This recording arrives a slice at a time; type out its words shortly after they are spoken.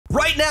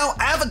Right now,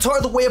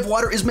 Avatar: The Way of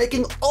Water is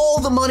making all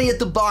the money at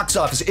the box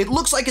office. It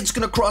looks like it's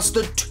gonna cross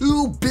the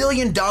 $2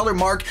 billion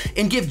mark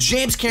and give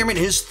James Cameron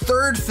his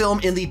third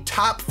film in the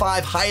top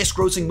 5 highest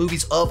grossing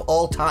movies of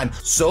all time.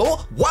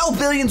 So, while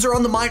billions are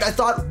on the mind, I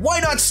thought, why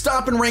not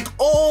stop and rank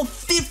all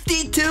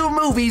 52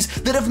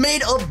 movies that have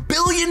made $1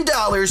 billion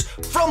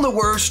from the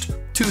worst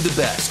to the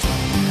best.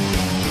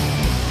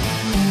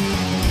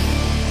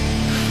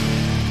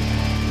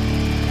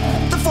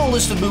 The full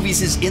list of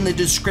movies is in the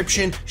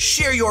description.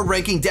 Share your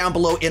ranking down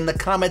below in the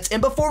comments.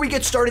 And before we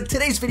get started,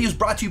 today's video is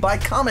brought to you by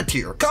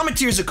Commentier.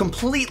 Commentier is a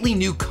completely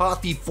new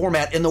coffee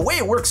format, and the way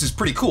it works is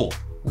pretty cool.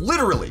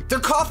 Literally, their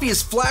coffee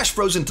is flash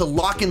frozen to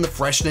lock in the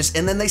freshness,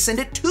 and then they send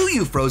it to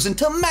you frozen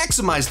to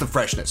maximize the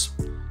freshness.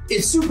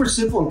 It's super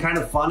simple and kind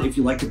of fun if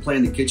you like to play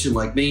in the kitchen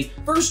like me.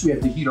 First, we have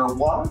to heat our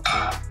water.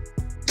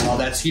 While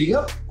that's heating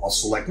up, I'll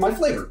select my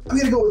flavor. I'm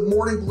gonna go with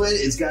Morning Blend.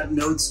 It's got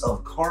notes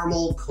of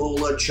caramel,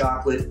 cola,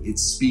 chocolate. It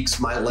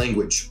speaks my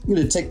language. I'm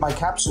gonna take my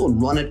capsule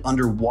and run it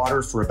under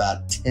water for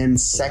about 10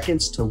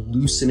 seconds to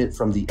loosen it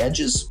from the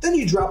edges. Then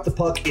you drop the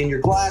puck in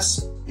your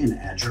glass and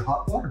add your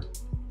hot water.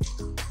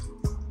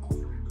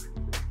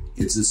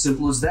 It's as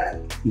simple as that.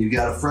 You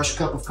got a fresh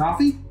cup of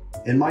coffee,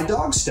 and my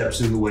dog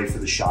steps in the way for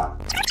the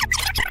shot.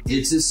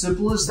 It's as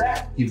simple as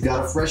that. You've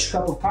got a fresh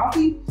cup of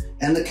coffee,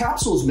 and the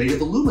capsule is made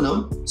of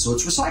aluminum, so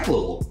it's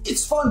recyclable.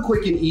 It's fun,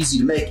 quick, and easy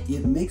to make.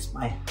 It makes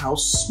my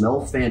house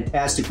smell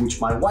fantastic, which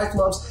my wife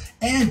loves,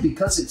 and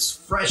because it's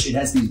fresh, it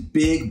has these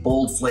big,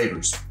 bold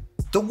flavors.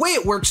 The way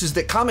it works is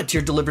that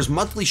Commentier delivers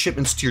monthly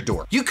shipments to your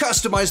door. You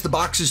customize the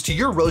boxes to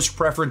your roast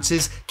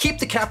preferences, keep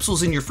the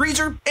capsules in your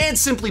freezer, and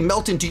simply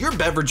melt into your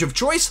beverage of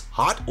choice,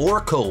 hot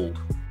or cold.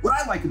 What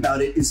I like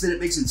about it is that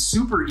it makes it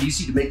super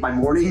easy to make my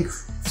morning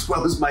as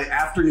well as my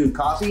afternoon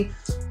coffee,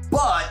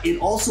 but it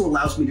also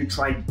allows me to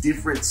try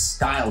different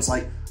styles.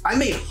 Like, I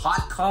made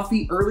hot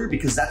coffee earlier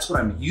because that's what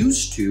I'm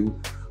used to,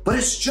 but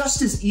it's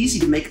just as easy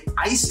to make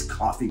iced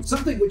coffee,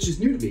 something which is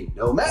new to me.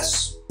 No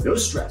mess, no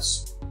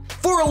stress.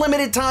 For a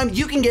limited time,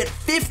 you can get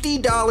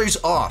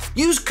 $50 off.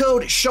 Use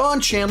code Sean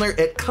Chandler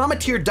at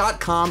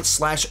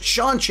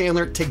commentier.com/Sean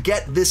Chandler to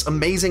get this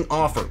amazing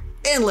offer.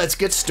 And let's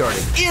get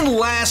started. In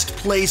last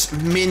place,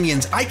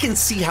 Minions. I can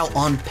see how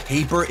on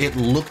paper it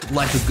looked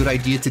like a good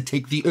idea to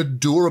take the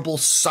adorable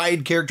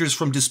side characters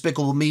from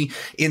Despicable Me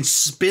and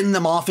spin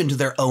them off into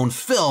their own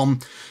film.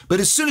 But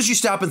as soon as you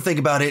stop and think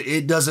about it,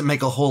 it doesn't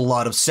make a whole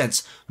lot of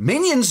sense.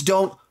 Minions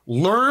don't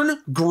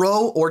learn,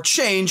 grow, or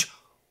change,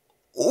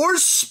 or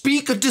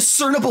speak a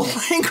discernible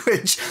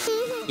language.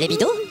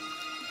 Lebito?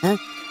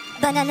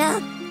 Banana?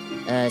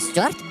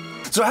 Stuart?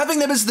 So having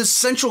them as the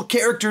central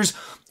characters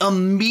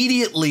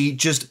immediately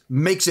just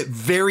makes it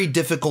very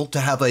difficult to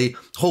have a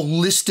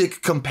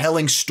holistic,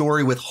 compelling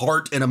story with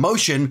heart and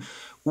emotion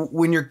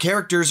when your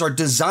characters are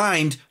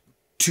designed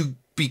to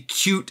be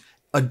cute,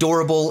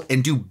 adorable,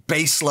 and do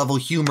base level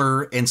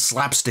humor and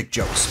slapstick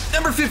jokes.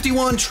 Number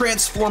 51,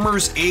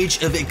 Transformers: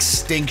 Age of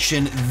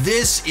Extinction.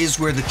 This is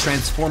where the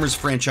Transformers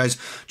franchise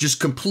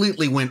just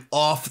completely went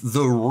off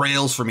the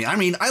rails for me. I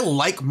mean, I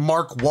like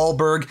Mark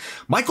Wahlberg.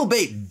 Michael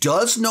Bay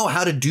does know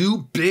how to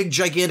do big,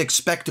 gigantic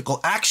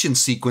spectacle action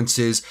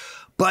sequences,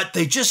 but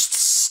they just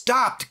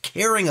stopped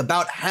caring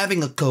about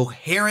having a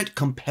coherent,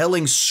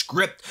 compelling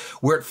script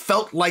where it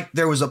felt like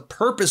there was a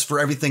purpose for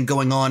everything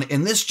going on.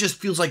 And this just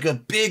feels like a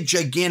big,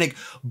 gigantic,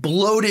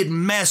 bloated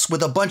mess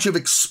with a bunch of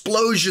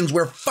explosions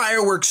where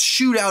fireworks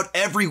shoot out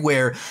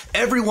everywhere.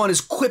 Everyone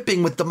is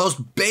quipping with the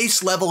most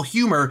base level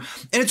humor.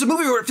 And it's a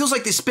movie where it feels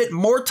like they spent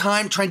more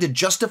time trying to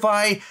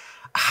justify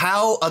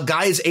how a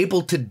guy is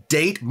able to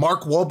date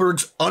Mark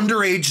Wahlberg's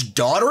underage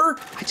daughter?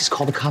 I just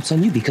called the cops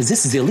on you because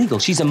this is illegal.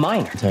 She's a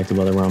minor. Protected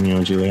by the Romeo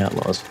and Juliet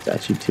laws.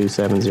 Statute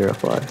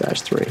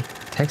 2705-3.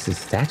 Texas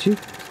statute?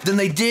 Than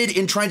they did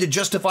in trying to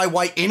justify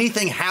why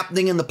anything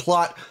happening in the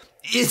plot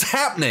is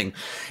happening.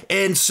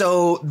 And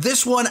so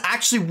this one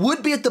actually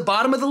would be at the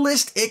bottom of the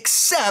list,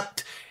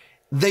 except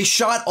they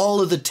shot all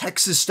of the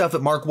Texas stuff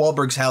at Mark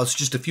Wahlberg's house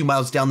just a few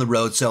miles down the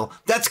road. So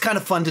that's kind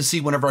of fun to see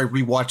whenever I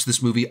rewatch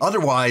this movie.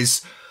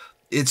 Otherwise,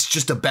 it's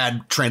just a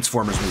bad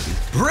Transformers movie.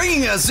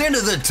 Bringing us into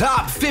the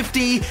top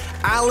 50,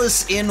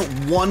 Alice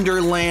in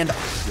Wonderland.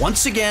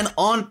 Once again,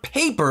 on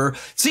paper,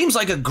 seems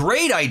like a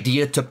great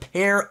idea to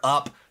pair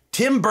up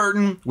Tim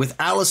Burton with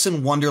Alice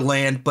in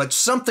Wonderland, but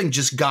something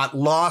just got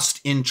lost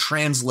in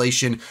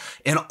translation,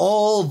 and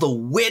all the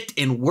wit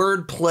and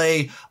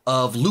wordplay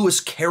of Lewis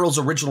Carroll's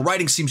original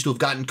writing seems to have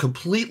gotten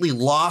completely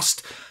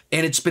lost,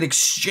 and it's been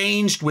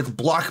exchanged with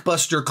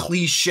blockbuster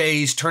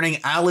cliches, turning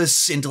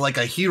Alice into like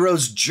a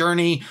hero's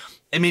journey.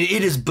 I mean,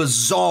 it is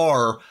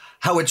bizarre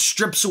how it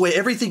strips away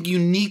everything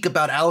unique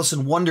about Alice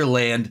in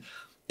Wonderland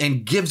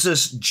and gives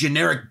us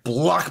generic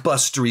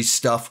blockbustery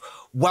stuff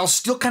while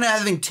still kind of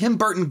having Tim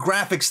Burton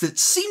graphics that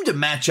seem to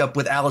match up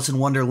with Alice in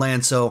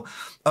Wonderland. So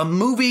a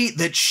movie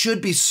that should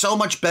be so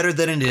much better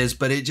than it is,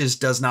 but it just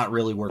does not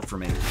really work for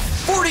me.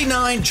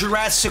 49,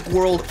 Jurassic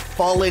World: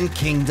 Fallen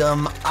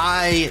Kingdom.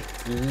 I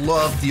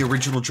love the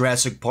original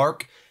Jurassic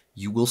Park.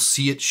 you will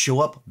see it show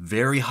up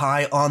very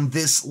high on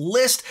this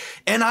list.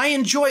 And I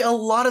enjoy a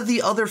lot of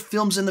the other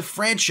films in the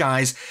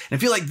franchise. And I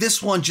feel like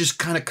this one just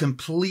kind of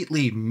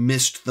completely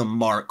missed the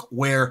mark,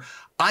 where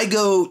I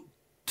go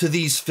to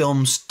these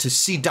films to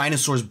see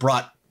dinosaurs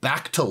brought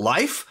back to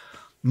life,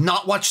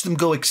 not watch them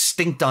go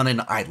extinct on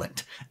an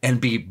island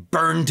and be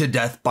burned to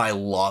death by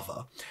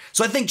lava.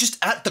 So I think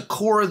just at the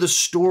core of the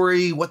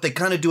story, what they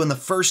kind of do in the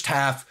first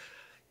half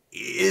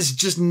is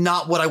just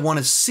not what I want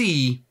to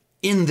see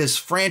in this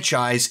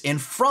franchise. And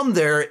from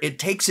there, it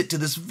takes it to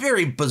this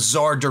very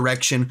bizarre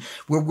direction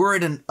where we're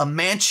in a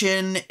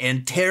mansion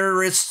and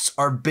terrorists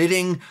are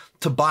bidding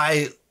to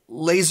buy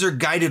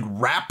laser-guided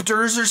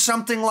raptors or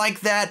something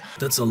like that.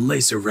 That's a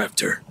laser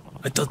raptor.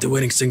 I thought they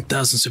went extinct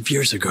thousands of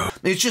years ago.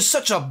 It's just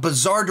such a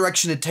bizarre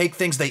direction to take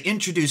things. They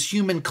introduce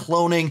human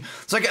cloning.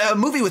 It's like a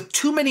movie with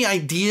too many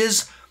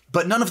ideas,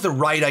 but none of the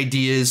right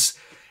ideas.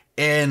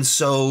 And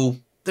so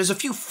there's a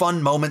few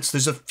fun moments.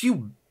 There's a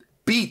few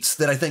beats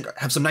that I think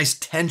have some nice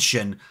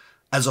tension.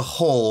 As a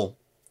whole,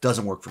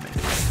 doesn't work for me.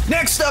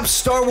 Next up,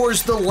 Star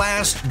Wars The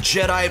Last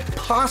Jedi,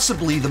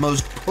 possibly the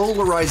most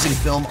polarizing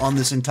film on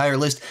this entire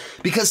list,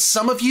 because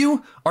some of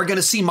you are going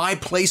to see my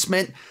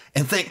placement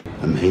and think,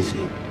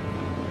 amazing.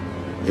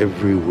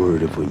 Every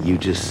word of what you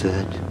just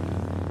said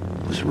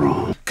was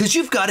wrong. Because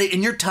you've got it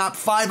in your top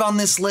 5 on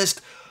this list.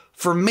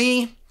 For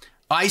me,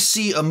 I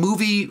see a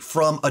movie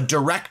from a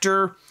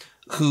director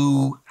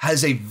who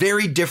has a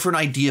very different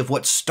idea of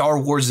what Star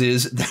Wars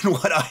is than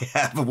what I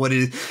have of what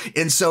it is.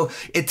 And so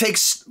it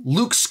takes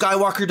Luke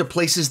Skywalker to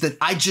places that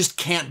I just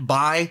can't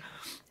buy.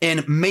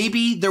 And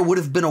maybe there would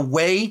have been a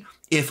way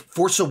if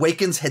Force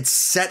Awakens had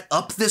set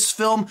up this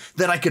film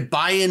that I could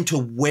buy into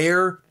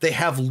where they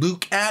have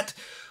Luke at.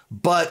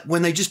 But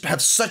when they just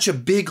have such a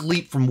big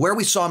leap from where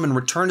we saw him in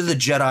Return of the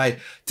Jedi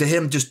to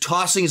him just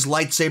tossing his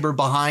lightsaber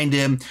behind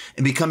him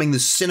and becoming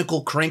this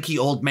cynical, cranky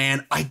old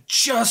man, I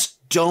just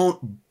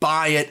don't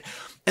buy it.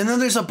 And then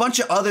there's a bunch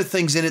of other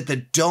things in it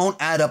that don't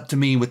add up to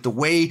me with the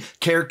way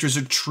characters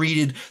are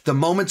treated, the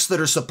moments that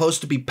are supposed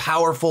to be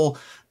powerful.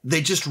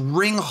 They just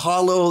ring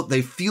hollow.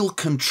 They feel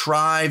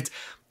contrived.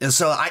 And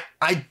so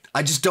I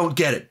just don't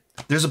get it.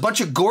 There's a bunch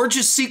of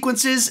gorgeous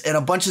sequences and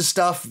a bunch of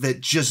stuff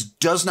that just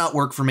does not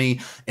work for me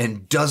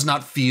and does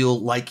not feel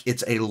like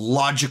it's a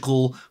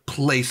logical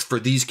place for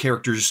these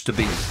characters to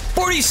be.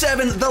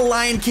 47, The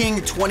Lion King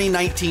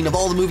 2019. Of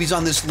all the movies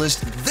on this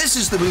list, this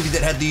is the movie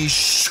that had the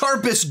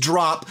sharpest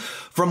drop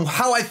from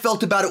how I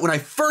felt about it when I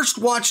first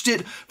watched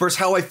it versus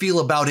how I feel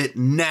about it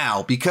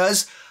now,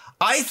 because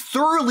I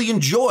thoroughly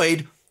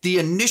enjoyed the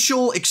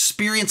initial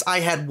experience I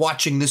had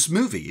watching this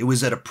movie. It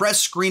was at a press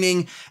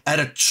screening at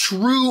a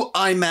true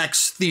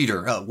IMAX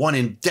theater, one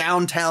in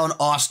downtown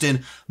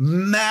Austin,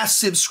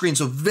 massive screen,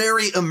 so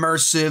very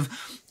immersive.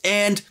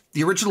 And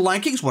the original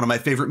Lion King is one of my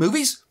favorite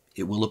movies.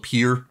 It will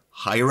appear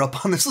higher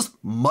up on this list,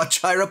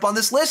 much higher up on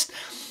this list.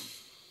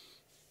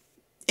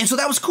 And so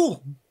that was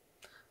cool.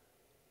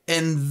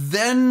 And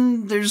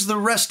then there's the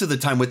rest of the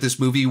time with this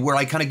movie where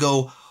I kind of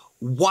go,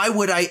 why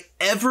would I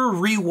ever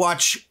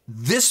rewatch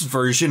this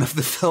version of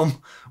the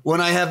film when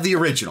I have the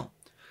original?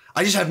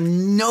 I just have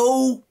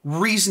no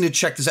reason to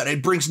check this out.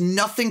 It brings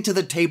nothing to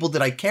the table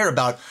that I care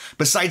about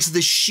besides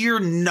the sheer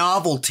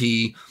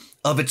novelty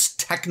of its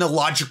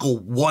technological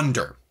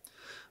wonder.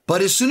 But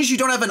as soon as you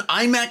don't have an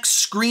IMAX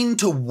screen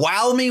to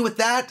wow me with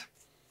that,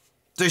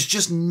 there's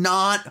just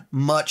not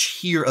much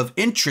here of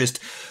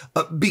interest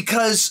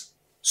because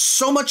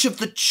so much of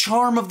the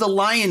charm of The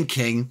Lion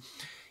King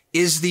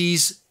is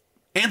these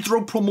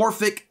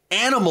anthropomorphic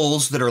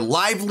animals that are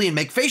lively and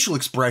make facial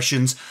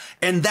expressions,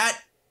 and that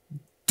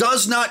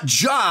does not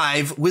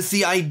jive with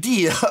the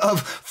idea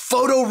of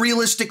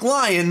photorealistic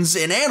lions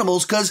and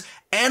animals, because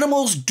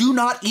animals do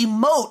not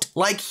emote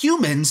like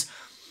humans,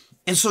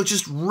 and so it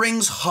just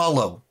rings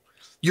hollow.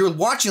 You're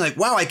watching like,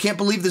 wow, I can't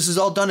believe this is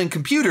all done in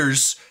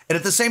computers, and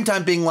at the same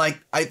time being like,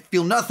 I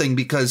feel nothing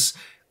because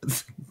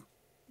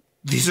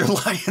these are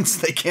lions.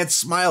 They can't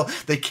smile,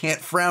 they can't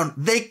frown,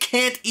 they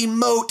can't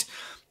emote.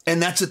 And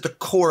that's at the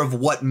core of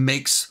what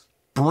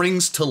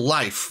brings to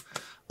life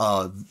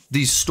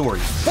these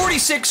stories.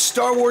 46,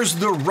 Star Wars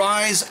The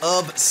Rise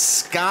of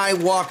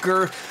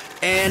Skywalker.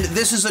 And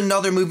this is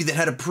another movie that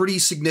had a pretty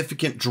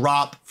significant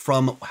drop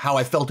from how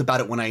I felt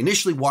about it when I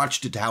initially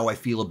watched it to how I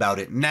feel about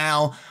it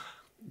now.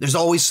 There's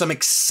always some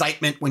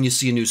excitement when you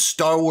see a new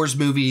Star Wars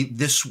movie.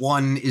 This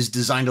one is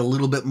designed a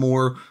little bit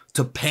more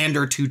to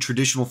pander to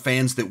traditional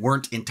fans that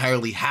weren't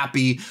entirely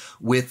happy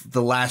with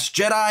The Last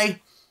Jedi.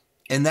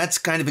 And that's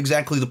kind of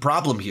exactly the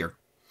problem here.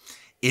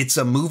 It's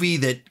a movie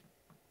that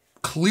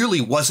clearly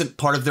wasn't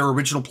part of their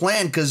original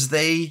plan because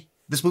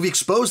this movie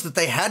exposed that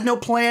they had no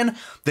plan.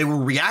 They were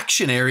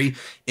reactionary,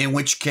 in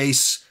which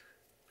case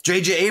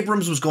J.J.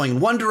 Abrams was going in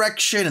one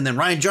direction and then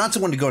Rian Johnson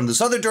wanted to go in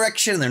this other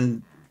direction and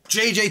then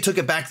J.J. took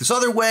it back this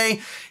other way.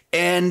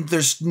 And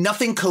there's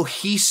nothing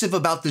cohesive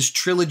about this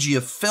trilogy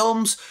of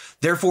films.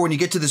 Therefore, when you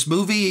get to this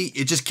movie,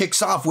 it just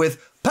kicks off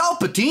with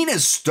Palpatine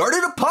has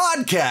started a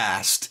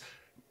podcast.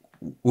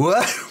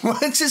 what?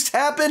 What just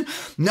happened?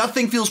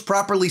 Nothing feels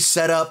properly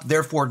set up,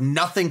 therefore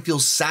nothing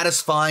feels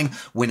satisfying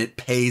when it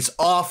pays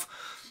off.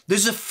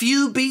 There's a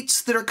few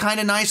beats that are kind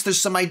of nice.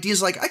 There's some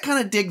ideas like, I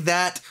kind of dig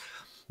that,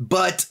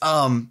 but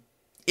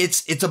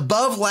it's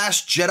above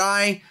Last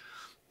Jedi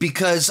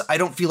because I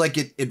don't feel like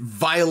it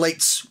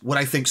violates what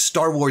I think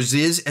Star Wars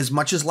is as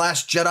much as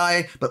Last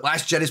Jedi, but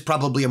Last Jedi is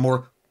probably a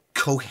more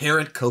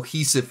coherent,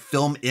 cohesive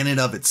film in and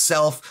of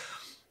itself.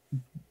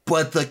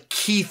 But the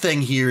key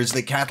thing here is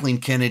that Kathleen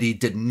Kennedy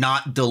did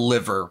not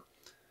deliver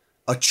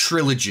a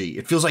trilogy.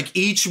 It feels like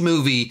each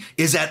movie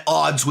is at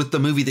odds with the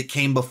movie that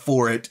came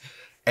before it.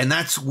 And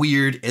that's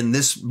weird, and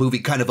this movie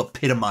kind of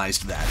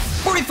epitomized that.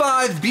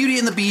 45, Beauty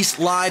and the Beast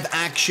live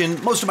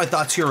action. Most of my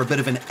thoughts here are a bit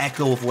of an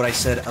echo of what I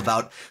said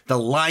about The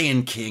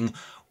Lion King,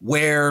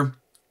 where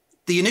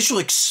the initial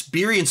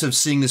experience of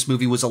seeing this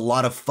movie was a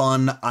lot of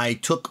fun. I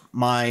took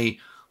my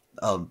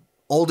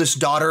oldest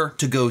daughter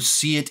to go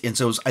see it, and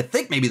so it was, I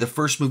think, maybe the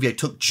first movie I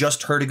took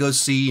just her to go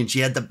see, and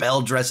she had the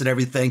belle dress and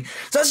everything.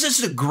 So that's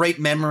just a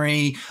great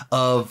memory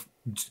of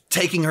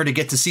taking her to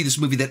get to see this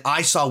movie that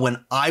I saw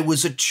when I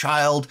was a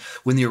child,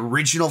 when the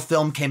original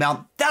film came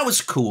out. That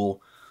was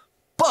cool.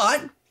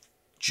 But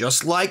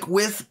just like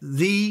with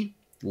the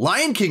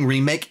Lion King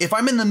remake, if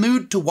I'm in the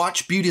mood to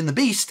watch Beauty and the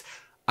Beast,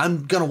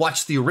 I'm going to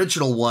watch the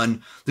original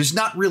one. There's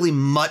not really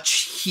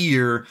much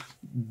here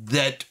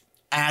that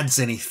adds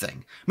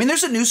anything. I mean,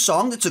 there's a new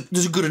song.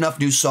 There's a good enough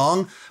new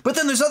song, but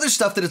then there's other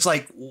stuff that it's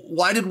like,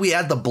 why did we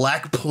add the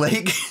Black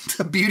Plague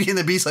to Beauty and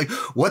the Beast? Like,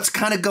 what's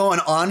kind of going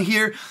on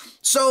here?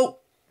 So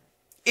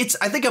it's,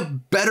 I think, a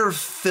better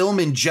film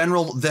in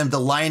general than The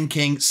Lion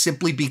King,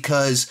 simply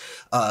because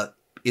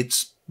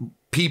it's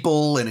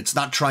people and it's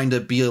not trying to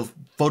be a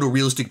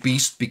photorealistic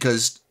beast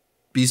because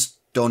beasts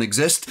don't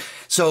exist.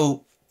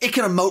 So it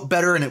can emote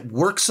better and it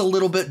works a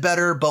little bit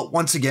better. But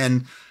once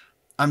again,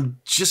 I'm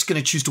just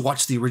going to choose to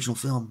watch the original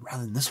film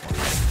rather than this one.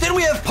 Then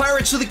we have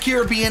Pirates of the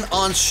Caribbean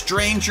on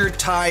Stranger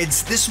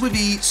Tides. This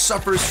movie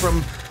suffers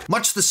from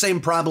much the same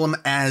problem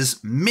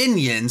as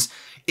Minions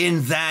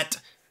in that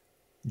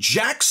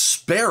Jack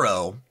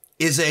Sparrow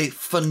is a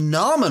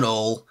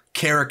phenomenal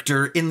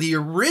character in the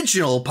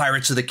original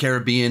Pirates of the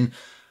Caribbean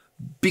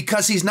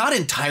because he's not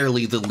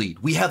entirely the lead.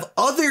 We have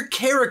other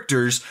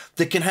characters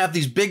that can have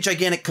these big,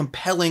 gigantic,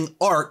 compelling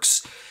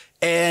arcs,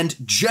 and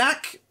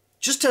Jack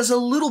just has a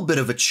little bit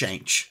of a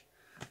change,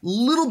 a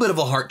little bit of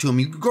a heart to him.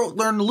 You can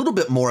learn a little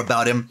bit more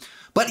about him,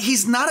 but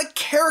he's not a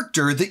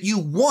character that you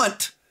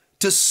want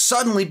to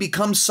suddenly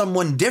become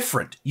someone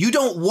different. You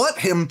don't want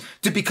him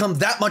to become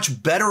that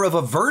much better of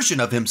a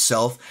version of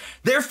himself.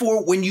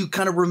 Therefore, when you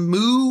kind of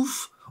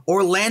remove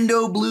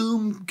Orlando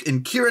Bloom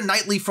and Keira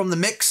Knightley from the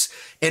mix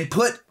and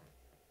put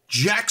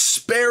Jack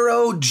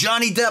Sparrow,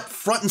 Johnny Depp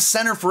front and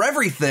center for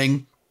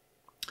everything,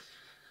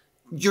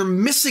 you're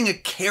missing a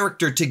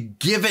character to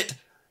give it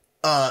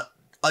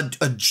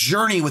a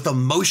journey with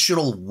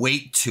emotional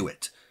weight to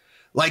it.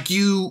 Like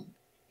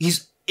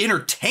he's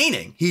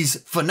entertaining.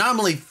 He's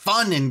phenomenally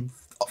fun and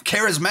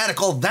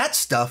charismatic, all that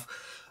stuff,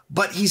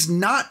 but he's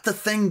not the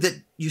thing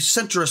that you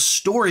center a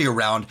story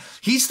around.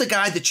 He's the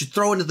guy that you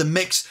throw into the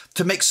mix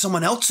to make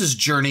someone else's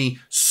journey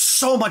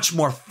so much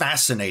more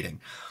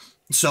fascinating.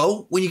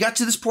 So when you got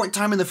to this point in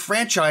time in the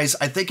franchise,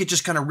 I think it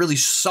just kind of really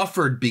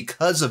suffered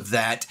because of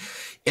that.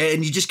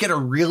 And you just get a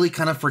really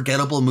kind of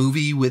forgettable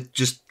movie with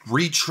just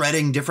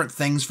retreading different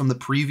things from the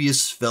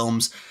previous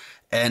films.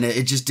 And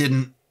it just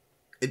didn't,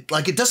 it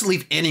doesn't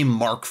leave any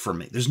mark for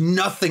me. There's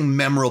nothing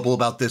memorable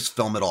about this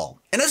film at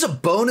all. And as a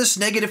bonus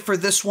negative for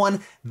this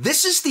one,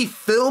 this is the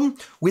film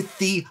with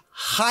the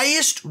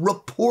highest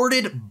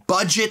reported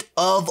budget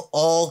of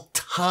all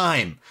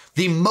time.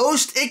 The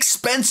most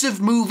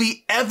expensive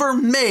movie ever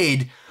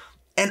made.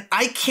 And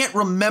I can't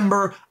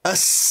remember a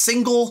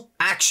single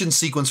action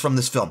sequence from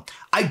this film.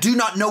 I do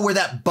not know where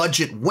that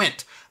budget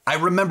went. I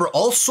remember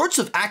all sorts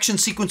of action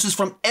sequences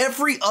from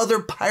every other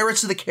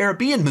Pirates of the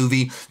Caribbean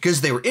movie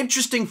because they were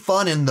interesting,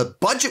 fun, and the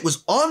budget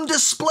was on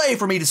display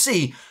for me to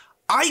see.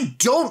 I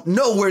don't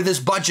know where this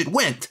budget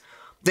went.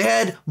 They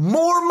had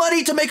more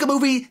money to make a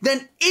movie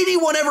than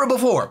anyone ever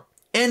before.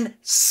 And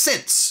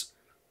since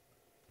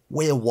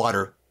Way of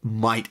Water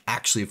might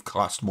actually have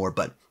cost more,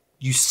 but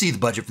you see the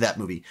budget for that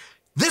movie.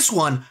 This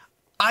one,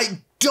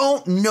 I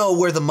don't know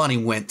where the money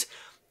went,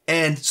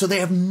 and so they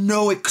have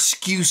no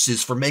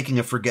excuses for making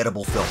a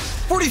forgettable film.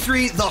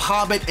 43, The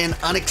Hobbit, An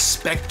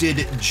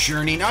Unexpected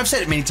Journey. Now, I've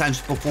said it many times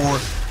before,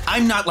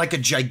 I'm not like a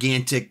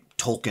gigantic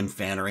Tolkien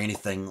fan or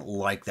anything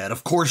like that.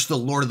 Of course, the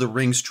Lord of the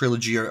Rings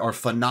trilogy are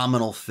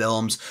phenomenal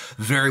films,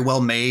 very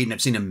well made, and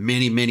I've seen them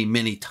many, many,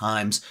 many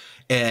times,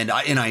 and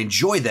I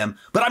enjoy them,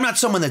 but I'm not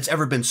someone that's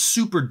ever been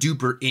super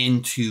duper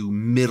into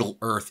Middle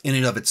Earth in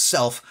and of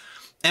itself.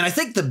 And I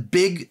think the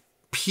big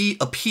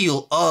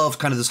appeal of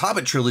kind of this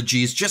Hobbit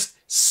trilogy is just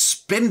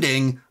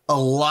spending a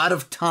lot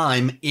of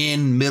time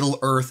in Middle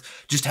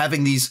Earth, just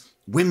having these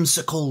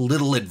whimsical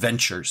little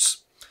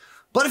adventures.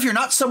 But if you're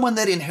not someone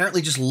that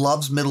inherently just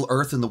loves Middle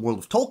Earth and the world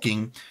of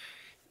Tolkien,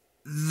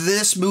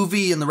 this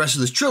movie and the rest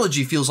of this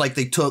trilogy feels like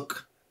they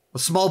took a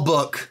small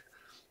book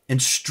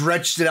and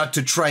stretched it out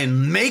to try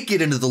and make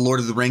it into the Lord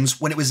of the Rings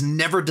when it was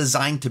never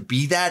designed to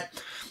be that.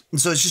 And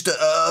so it's just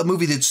a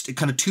movie that's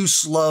kind of too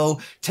slow,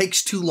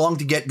 takes too long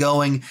to get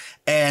going.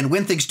 And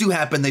when things do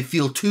happen, they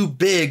feel too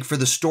big for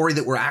the story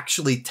that we're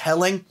actually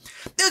telling.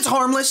 It's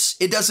harmless.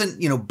 It doesn't,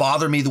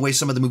 bother me the way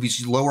some of the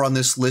movies lower on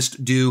this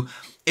list do.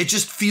 It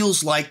just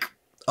feels like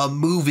a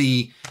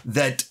movie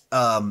that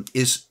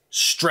is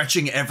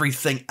stretching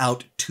everything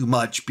out too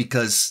much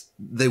because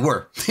they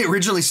were. They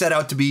originally set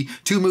out to be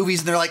 2 movies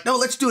and they're like, no,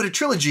 let's do it a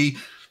trilogy.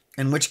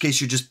 In which case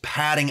you're just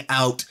padding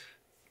out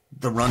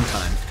the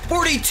runtime.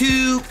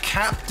 42,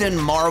 Captain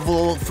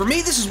Marvel. For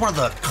me, this is one of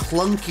the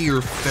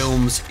clunkier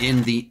films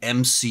in the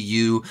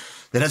MCU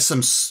that has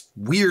some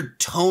weird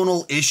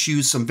tonal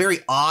issues, some very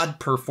odd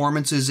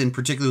performances, in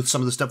particular with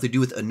some of the stuff they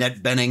do with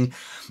Annette Bening,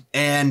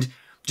 and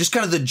just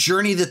kind of the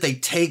journey that they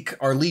take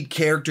our lead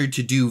character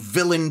to do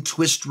villain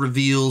twist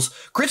reveals.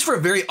 Creates for a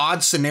very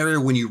odd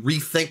scenario when you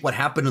rethink what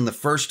happened in the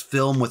first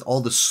film with all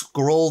the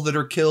Skrull that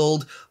are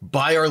killed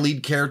by our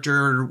lead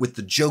character with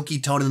the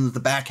jokey tone in the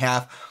back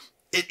half.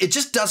 It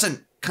just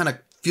doesn't kind of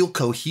feel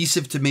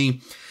cohesive to me.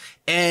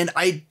 And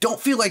I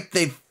don't feel like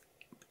they've,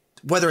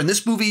 whether in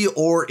this movie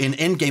or in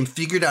Endgame,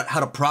 figured out how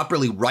to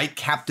properly write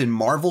Captain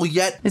Marvel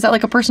yet. Is that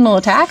like a personal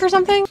attack or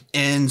something?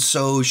 And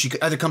so she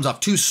either comes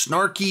off too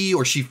snarky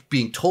or she's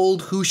being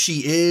told who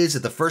she is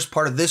at the first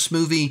part of this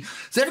movie.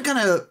 So they haven't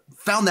kind of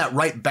found that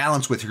right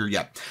balance with her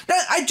yet. Now,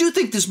 I do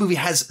think this movie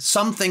has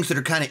some things that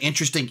are kind of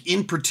interesting.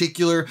 In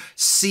particular,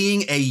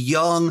 seeing a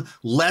young,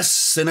 less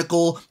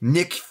cynical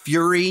Nick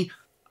Fury.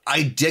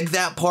 I dig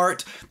that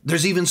part.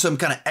 There's even some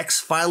kind of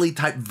X-Files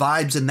type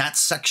vibes in that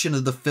section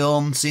of the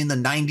film, seeing the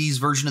 90s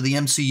version of the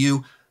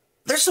MCU.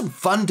 There's some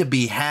fun to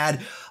be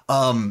had,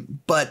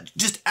 but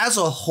just as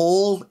a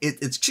whole,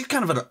 it's just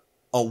kind of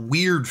a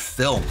weird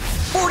film.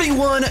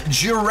 41,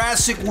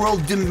 Jurassic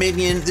World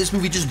Dominion. This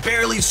movie just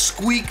barely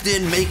squeaked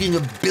in, making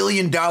 $1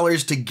 billion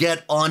to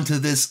get onto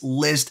this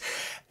list.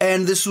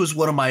 And this was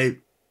one of my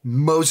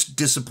most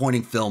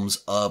disappointing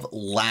films of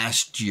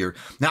last year.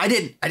 Now, I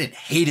didn't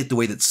hate it the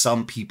way that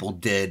some people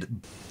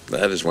did.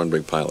 That is one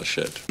big pile of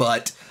shit.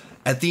 But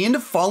at the end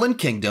of Fallen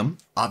Kingdom,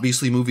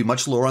 obviously a movie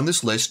much lower on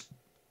this list,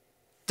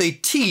 they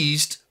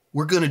teased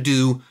we're going to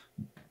do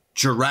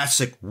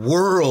Jurassic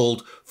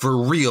World for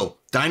real.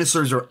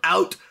 Dinosaurs are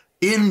out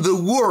in the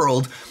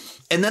world.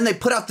 And then they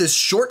put out this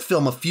short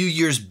film a few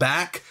years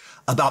back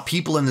about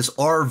people in this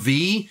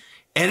RV.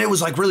 And it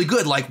was like really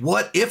good. Like,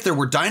 what if there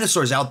were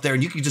dinosaurs out there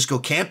and you could just go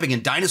camping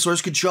and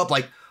dinosaurs could show up?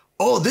 Like,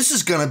 oh, this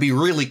is going to be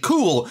really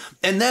cool.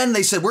 And then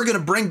they said, we're going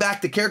to bring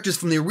back the characters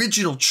from the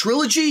original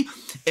trilogy.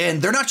 And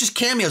they're not just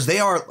cameos. They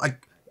are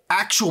like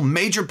actual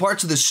major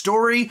parts of the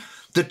story.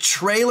 The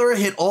trailer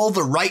hit all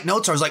the right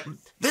notes. I was like,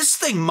 this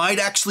thing might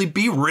actually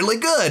be really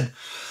good.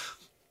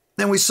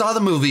 Then we saw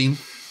the movie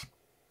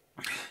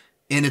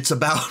and it's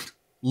about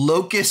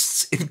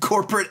locusts in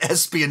corporate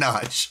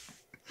espionage.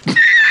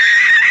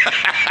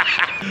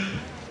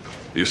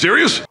 You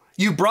serious?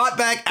 You brought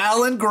back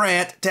Alan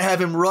Grant to have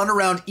him run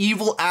around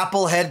evil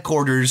Apple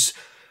headquarters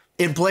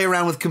and play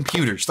around with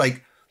computers.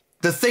 Like,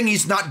 the thing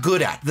he's not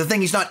good at, the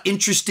thing he's not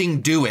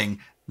interesting doing,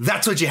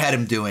 that's what you had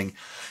him doing.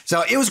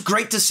 So it was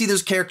great to see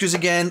those characters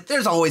again.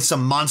 There's always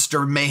some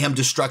monster mayhem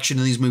destruction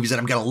in these movies that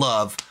I'm gonna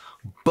love.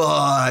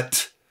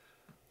 But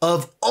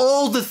of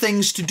all the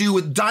things to do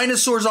with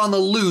dinosaurs on the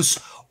loose,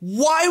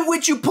 why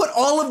would you put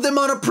all of them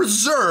on a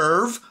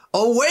preserve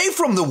away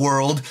from the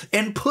world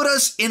and put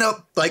us in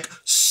a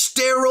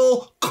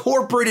sterile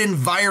corporate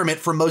environment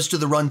for most of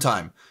the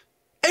runtime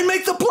and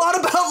make the plot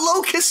about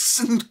locusts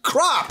and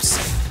crops?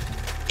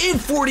 In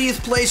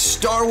 40th place,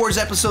 Star Wars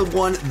Episode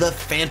 1, The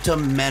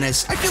Phantom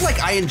Menace. I feel like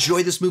I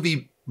enjoy this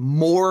movie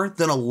more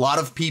than a lot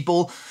of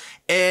people.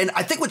 And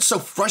I think what's so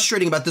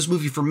frustrating about this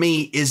movie for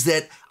me is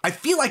that I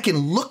feel I can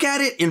look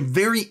at it and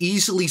very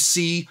easily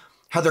see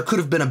how there could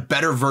have been a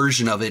better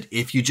version of it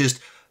if you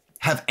just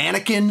have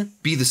Anakin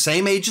be the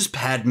same age as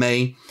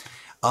Padme,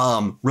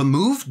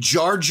 remove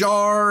Jar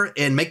Jar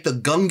and make the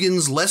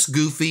Gungans less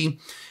goofy,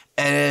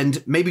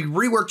 and maybe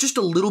rework just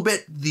a little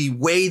bit the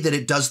way that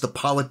it does the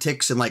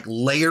politics and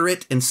layer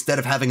it instead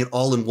of having it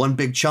all in one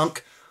big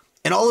chunk.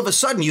 And all of a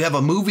sudden you have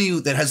a movie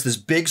that has this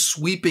big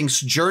sweeping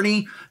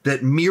journey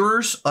that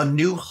mirrors A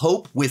New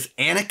Hope with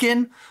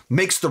Anakin,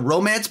 makes the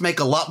romance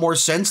make a lot more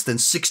sense than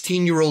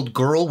 16-year-old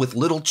girl with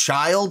little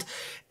child.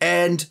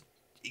 And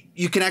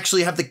you can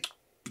actually have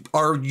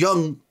our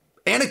young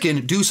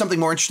Anakin do something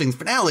more interesting in the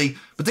finale,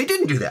 but they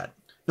didn't do that.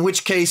 In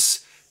which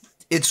case,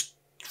 it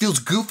feels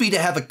goofy to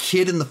have a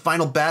kid in the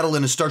final battle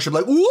in a starship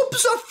like,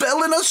 whoops, I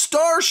fell in a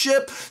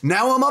starship.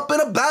 Now I'm up in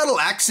a battle,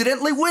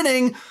 accidentally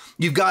winning.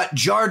 You've got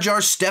Jar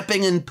Jar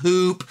stepping in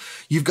poop.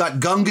 You've got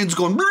Gungans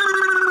going,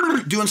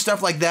 doing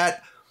stuff like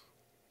that.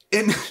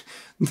 And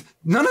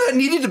none of that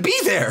needed to be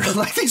there.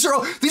 These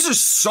are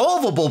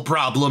solvable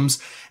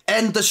problems.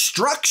 And the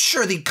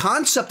structure, the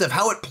concept of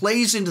how it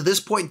plays into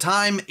this point in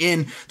time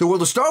in the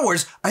world of Star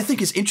Wars, I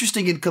think is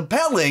interesting and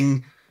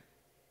compelling.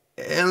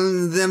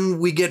 And then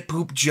we get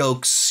poop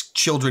jokes,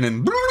 children,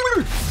 and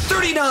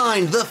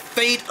 39, The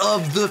Fate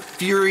of the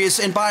Furious.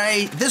 And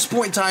by this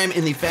point in time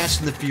in the Fast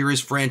and the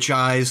Furious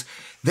franchise,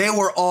 they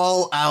were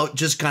all out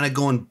just kind of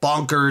going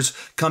bonkers,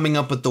 coming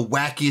up with the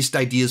wackiest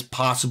ideas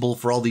possible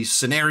for all these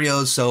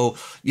scenarios. So,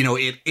 you know,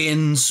 it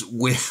ends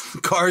with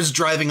cars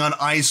driving on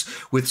ice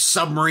with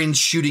submarines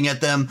shooting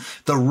at them,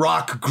 The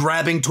Rock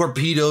grabbing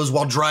torpedoes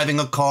while driving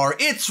a car.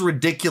 It's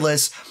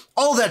ridiculous.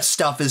 All that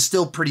stuff is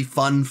still pretty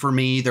fun for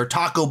me. They're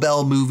Taco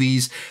Bell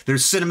movies. They're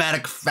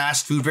cinematic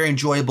fast food, very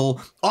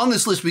enjoyable. On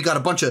this list, we got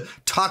a bunch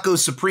of Taco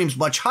Supremes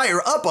much higher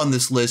up on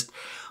this list.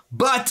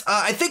 But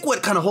I think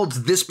what kind of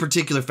holds this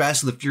particular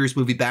Fast and the Furious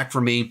movie back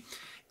for me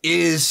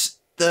is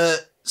the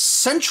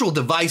central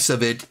device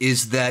of it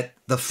is that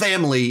the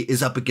family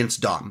is up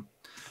against Dom,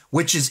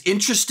 which is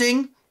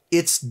interesting.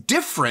 It's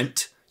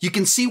different. You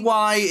can see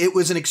why it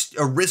was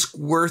a risk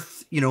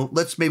worth, you know,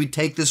 let's maybe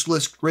take this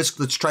risk,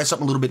 let's try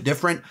something a little bit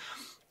different.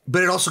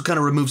 But it also kind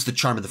of removes the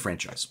charm of the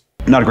franchise.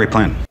 Not a great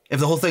plan.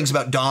 If the whole thing's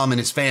about Dom and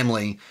his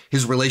family,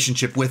 his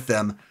relationship with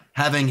them,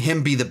 having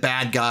him be the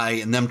bad guy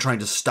and them trying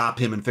to stop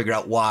him and figure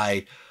out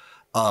why,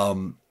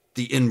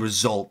 the end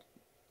result,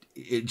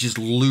 it just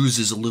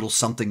loses a little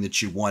something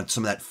that you want.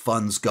 Some of that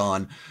fun's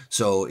gone.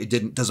 So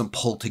it doesn't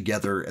pull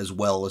together as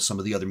well as some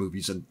of the other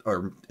movies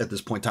or at this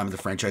point in time in the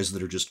franchise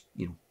that are just,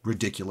 you know,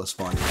 ridiculous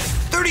fun.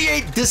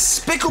 38,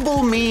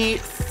 Despicable Me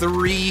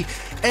 3.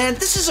 And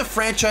this is a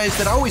franchise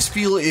that I always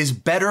feel is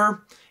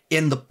better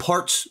in the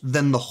parts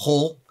than the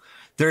whole.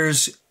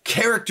 There's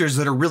characters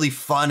that are really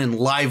fun and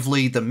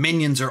lively. The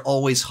minions are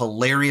always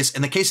hilarious.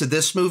 In the case of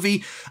this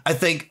movie, I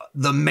think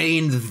the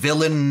main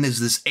villain is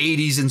this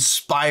 80s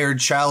inspired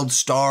child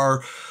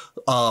star.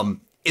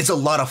 It's a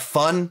lot of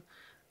fun,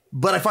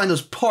 but I find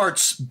those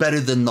parts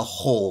better than the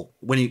whole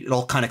when it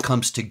all kind of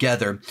comes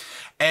together.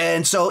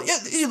 And so yeah,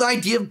 the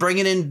idea of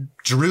bringing in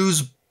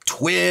Drew's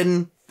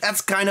twin,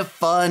 that's kind of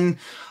fun.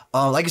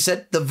 Like I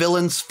said, the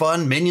villain's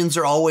fun. Minions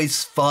are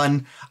always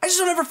fun. I just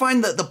don't ever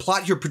find the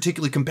plot here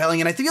particularly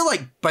compelling. And I feel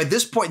like by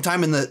this point in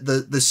time in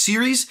the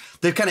series,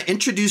 they've kind of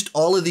introduced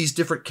all of these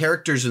different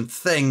characters and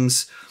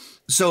things.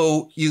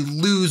 So you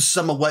lose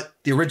some of what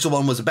the original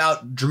one was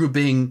about, Drew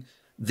being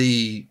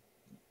the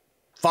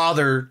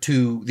father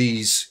to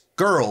these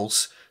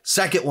girls.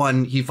 Second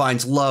one, he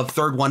finds love.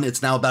 Third one,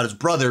 it's now about his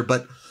brother.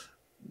 But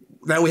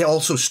now we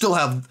also still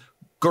have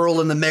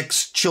girl in the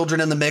mix, children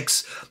in the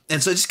mix.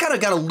 And so it just kind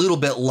of got a little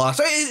bit lost.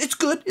 It's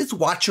good. It's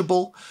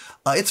watchable.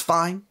 It's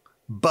fine.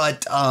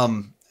 But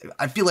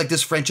I feel like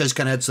this franchise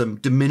kind of had some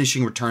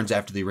diminishing returns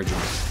after the original.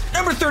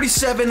 Number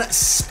 37,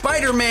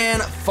 Spider-Man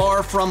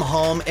Far From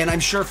Home. And I'm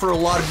sure for a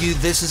lot of you,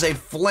 this is a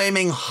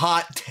flaming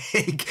hot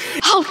take.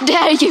 How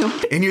dare you?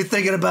 And you're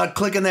thinking about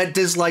clicking that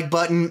dislike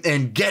button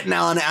and getting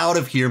on out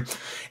of here.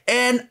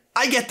 And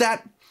I get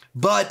that.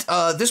 But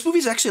this movie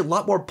is actually a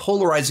lot more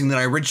polarizing than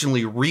I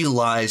originally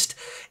realized.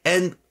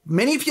 And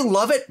many of you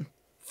love it.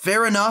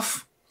 Fair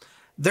enough.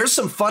 There's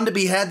some fun to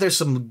be had. There's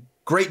some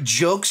great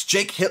jokes.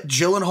 Jake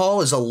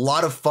Gyllenhaal is a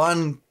lot of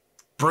fun.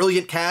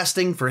 Brilliant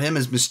casting for him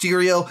as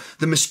Mysterio.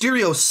 The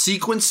Mysterio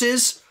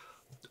sequences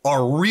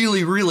are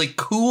really, really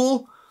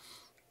cool.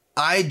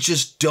 I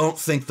just don't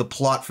think the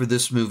plot for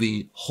this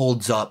movie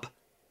holds up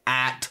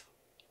at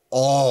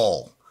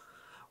all.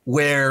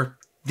 Where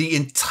the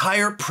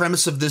entire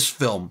premise of this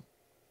film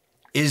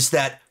is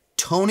that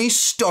Tony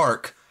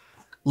Stark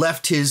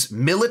left his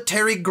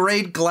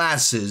military-grade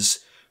glasses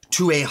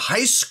to a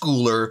high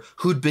schooler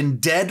who'd been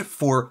dead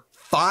for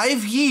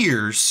 5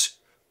 years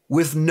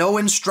with no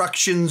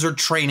instructions or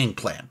training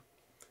plan.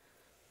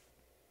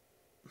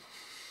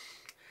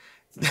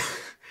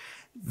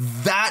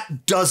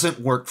 That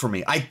doesn't work for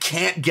me. I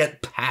can't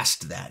get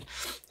past that.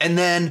 And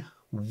then,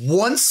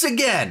 once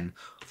again,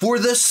 for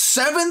the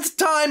 7th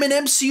time in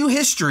MCU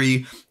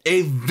history,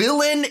 a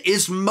villain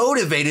is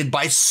motivated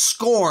by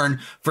scorn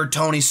for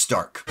Tony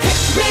Stark.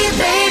 Hit me,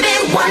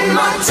 baby, one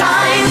more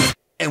time.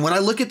 And when I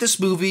look at this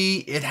movie,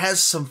 it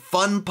has some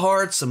fun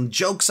parts, some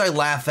jokes I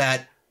laugh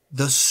at.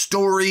 The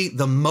story,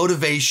 the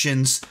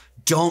motivations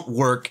don't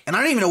work. And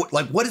I don't even know,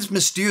 like, what is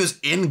Mysterio's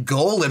end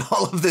goal in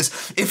all of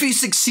this? If he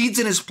succeeds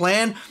in his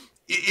plan,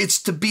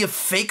 it's to be a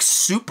fake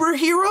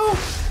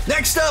superhero?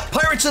 Next up,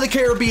 Pirates of the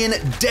Caribbean,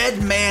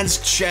 Dead Man's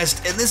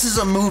Chest. And this is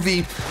a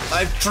movie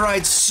I've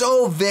tried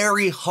so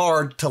very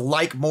hard to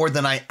like more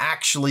than I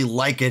actually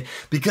like it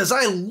because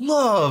I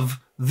love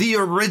the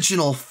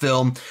original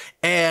film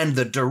and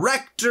the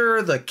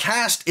director, the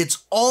cast,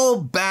 it's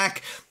all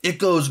back. It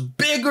goes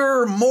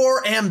bigger,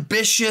 more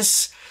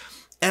ambitious.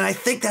 And I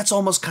think that's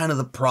almost kind of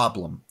the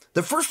problem.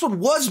 The first one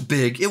was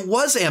big, it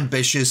was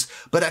ambitious,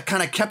 but it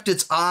kind of kept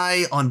its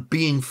eye on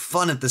being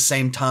fun at the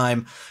same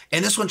time.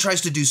 And this one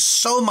tries to do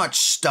so much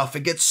stuff.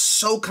 It gets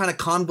so kind of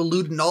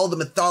convoluted in all the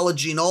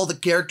mythology and all the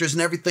characters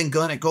and everything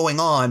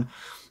going on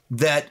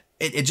that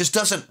it just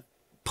doesn't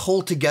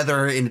pull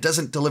together and it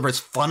doesn't deliver as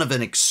fun of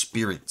an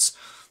experience.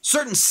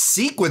 Certain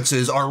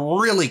sequences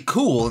are really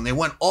cool and they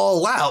went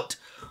all out,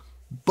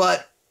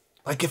 but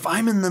like if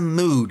I'm in the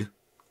mood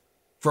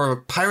for a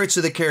Pirates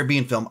of the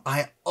Caribbean film,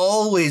 I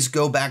always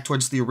go back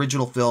towards the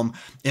original film.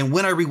 And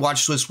when I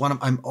rewatch Swiss One,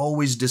 I'm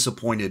always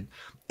disappointed.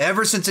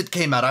 Ever since it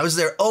came out, I was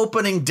there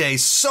opening day,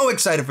 so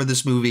excited for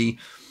this movie,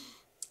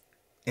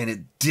 and it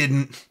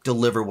didn't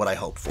deliver what I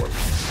hoped for.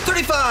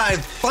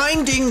 35,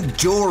 Finding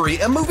Dory,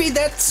 a movie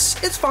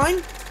it's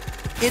fine.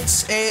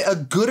 It's a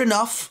good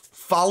enough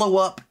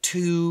follow-up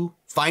to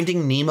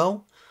Finding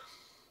Nemo.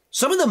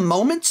 Some of the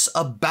moments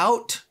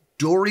about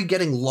Dory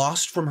getting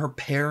lost from her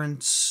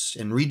parents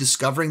and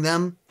rediscovering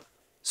them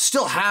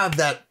still have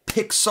that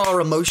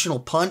Pixar emotional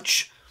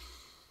punch.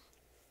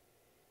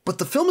 But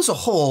the film as a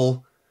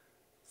whole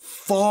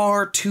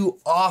far too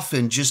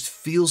often just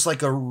feels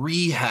like a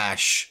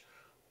rehash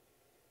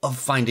of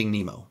Finding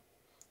Nemo.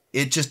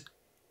 It just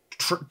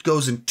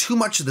goes in too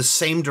much of the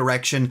same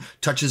direction,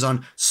 touches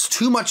on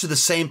too much of the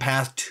same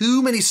path,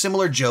 too many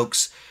similar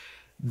jokes,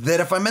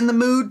 that if I'm in the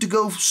mood to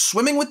go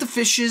swimming with the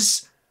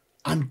fishes,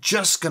 I'm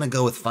just gonna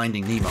go with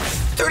Finding Nemo.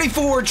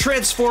 34,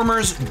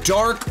 Transformers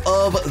Dark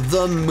of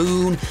the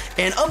Moon.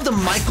 And of the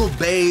Michael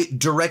Bay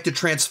directed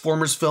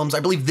Transformers films, I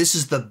believe this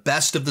is the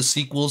best of the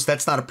sequels.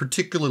 That's not a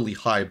particularly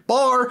high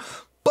bar,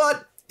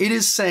 but it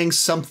is saying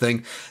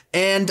something.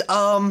 And,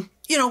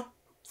 you know,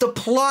 the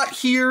plot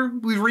here,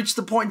 we've reached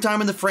the point in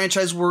time in the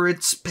franchise where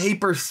it's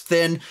paper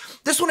thin.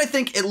 This one, I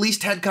think, at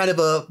least had kind of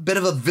a bit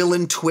of a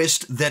villain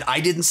twist that I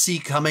didn't see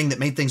coming that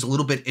made things a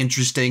little bit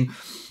interesting.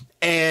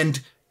 And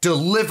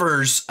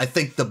delivers, I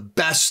think, the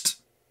best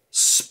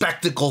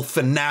spectacle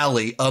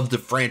finale of the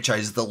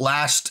franchise. The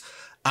last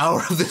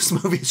hour of this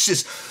movie is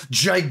just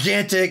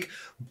gigantic,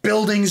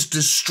 buildings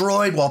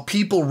destroyed while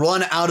people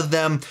run out of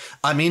them.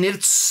 I mean,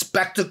 it's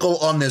spectacle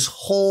on this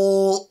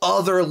whole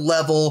other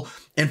level,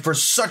 and for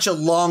such a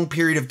long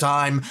period of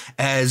time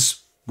as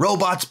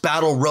robots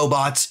battle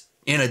robots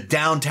in a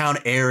downtown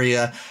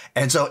area.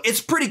 And so it's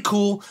pretty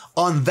cool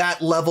on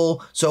that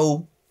level.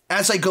 So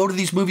as I go to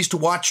these movies to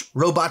watch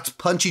robots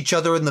punch each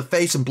other in the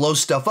face and blow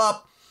stuff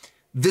up,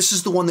 this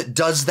is the one that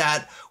does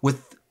that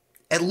with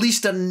at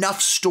least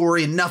enough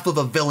story, enough of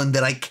a villain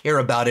that I care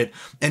about it,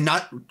 and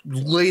not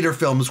later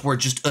films where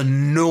it just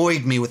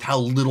annoyed me with how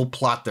little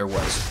plot there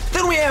was.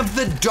 Then we have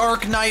The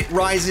Dark Knight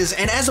Rises,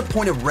 and as a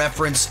point of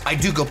reference, I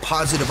do go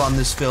positive on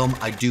this film.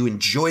 I do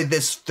enjoy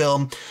this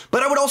film,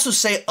 but I would also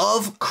say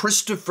of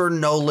Christopher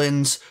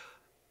Nolan's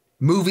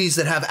movies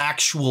that have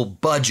actual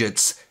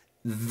budgets,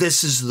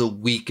 this is the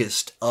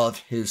weakest of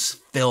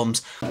his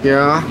films.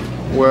 Yeah,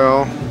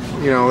 well,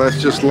 you know,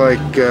 that's just like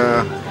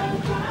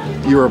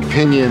your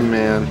opinion,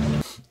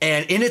 man.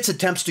 And in its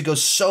attempts to go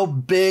so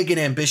big and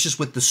ambitious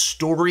with the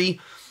story,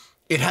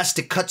 it has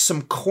to cut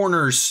some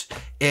corners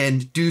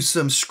and do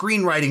some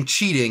screenwriting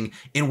cheating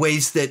in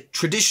ways that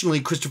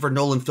traditionally Christopher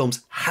Nolan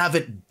films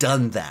haven't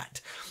done that.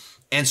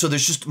 And so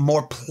there's just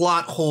more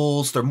plot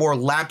holes, there are more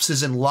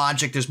lapses in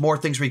logic, there's more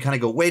things where you kind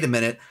of go, wait a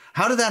minute,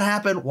 how did that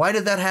happen? Why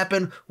did that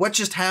happen? What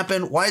just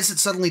happened? Why is it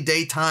suddenly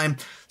daytime?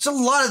 It's a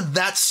lot of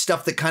that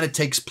stuff that kind of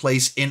takes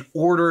place in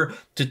order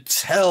to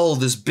tell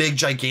this big,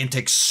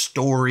 gigantic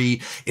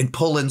story and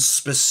pull in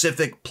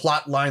specific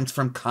plot lines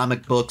from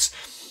comic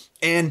books.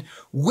 And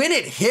when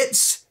it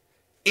hits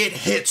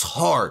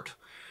hard.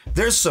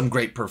 There's some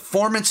great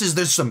performances,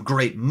 there's some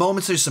great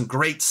moments, there's some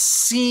great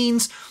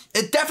scenes.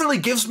 It definitely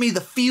gives me the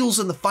feels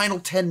in the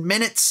final 10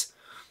 minutes,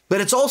 but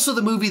it's also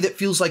the movie that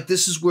feels like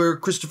this is where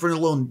Christopher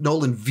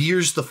Nolan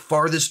veers the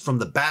farthest from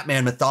the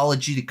Batman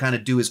mythology to kind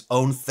of do his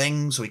own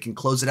thing so he can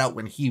close it out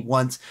when he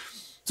wants.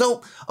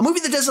 So a movie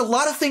that does a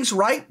lot of things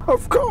right,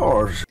 Of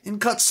course. and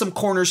cuts some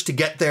corners to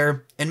get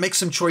there and makes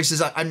some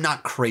choices I'm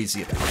not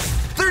crazy about.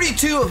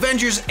 32,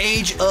 Avengers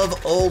Age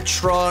of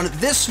Ultron.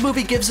 This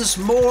movie gives us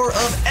more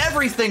of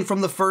everything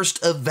from the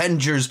first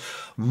Avengers.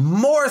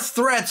 More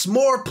threats,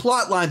 more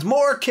plot lines,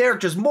 more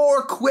characters,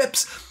 more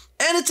quips,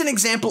 and it's an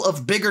example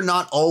of bigger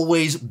not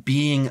always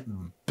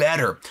being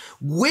better.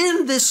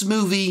 When this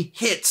movie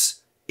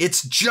hits,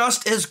 it's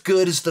just as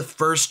good as the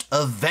first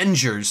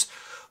Avengers,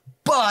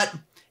 but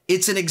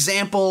it's an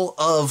example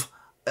of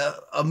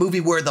a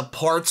movie where the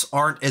parts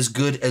aren't as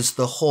good as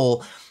the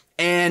whole.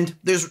 And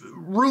there's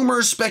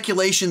rumors,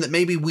 speculation that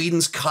maybe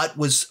Whedon's cut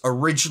was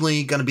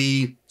originally going to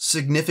be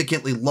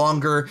significantly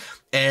longer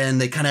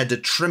and they kind of had to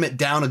trim it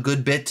down a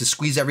good bit to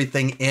squeeze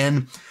everything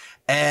in.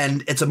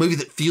 And it's a movie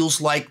that feels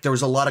like there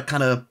was a lot of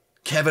kind of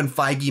Kevin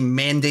Feige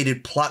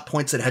mandated plot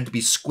points that had to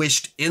be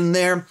squished in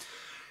there.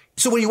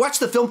 So when you watch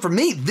the film, for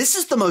me, this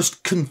is the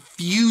most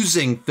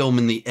confusing film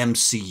in the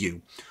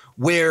MCU,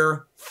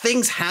 where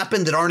things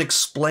happen that aren't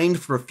explained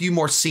for a few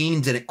more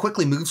scenes and it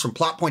quickly moves from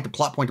plot point to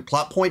plot point to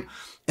plot point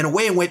in a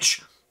way in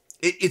which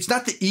it's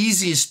not the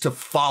easiest to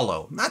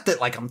follow. Not that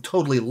like I'm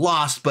totally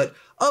lost, but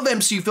of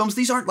MCU films,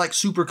 these aren't like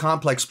super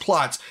complex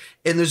plots.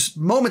 And there's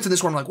moments in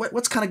this where I'm like,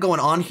 what's kind of going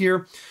on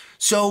here?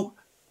 So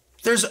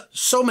there's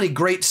so many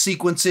great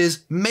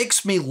sequences,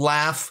 makes me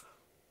laugh,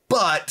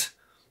 but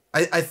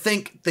I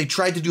think they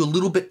tried to do a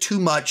little bit too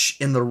much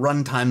in the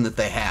runtime that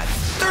they had.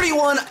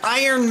 31,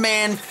 Iron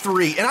Man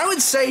 3. And I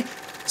would say,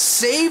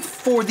 save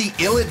for the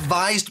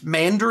ill-advised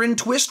Mandarin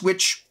twist,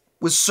 which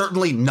was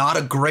certainly not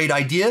a great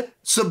idea.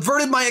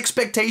 Subverted my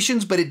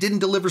expectations, but it didn't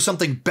deliver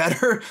something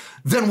better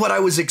than what I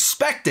was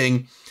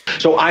expecting.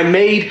 So I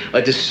made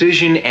a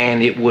decision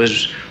and it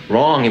was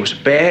wrong. It was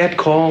a bad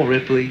call,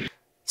 Ripley.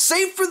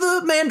 Save for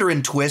the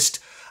Mandarin twist,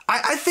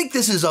 I think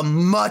this is a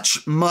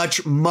much,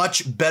 much,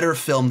 much better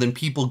film than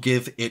people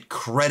give it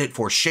credit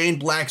for. Shane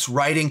Black's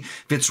writing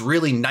fits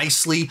really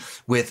nicely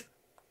with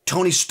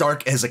Tony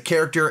Stark as a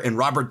character and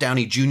Robert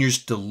Downey Jr.'s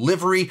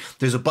delivery.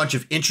 There's a bunch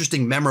of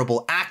interesting,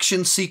 memorable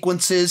action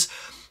sequences,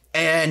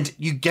 and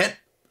you get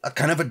a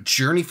kind of a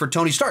journey for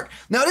Tony Stark.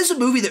 Now, it is a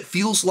movie that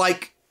feels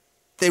like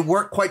they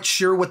weren't quite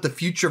sure what the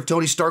future of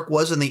Tony Stark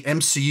was in the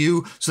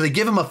MCU, so they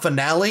give him a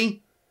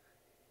finale,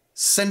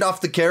 send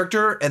off the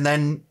character, and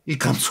then he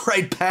comes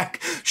right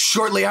back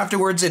shortly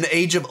afterwards in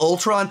Age of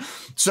Ultron.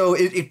 So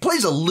it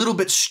plays a little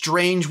bit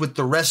strange with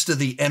the rest of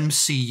the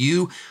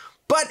MCU,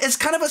 but it's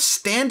kind of a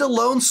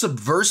standalone,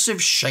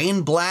 subversive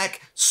Shane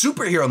Black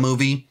superhero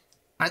movie.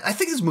 I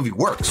think this movie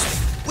works.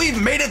 We've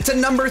made it to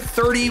number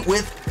 30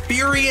 with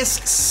Furious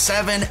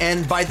 7,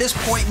 and by this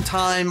point in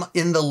time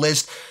in the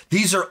list,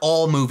 these are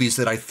all movies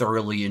that I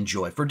thoroughly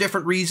enjoy for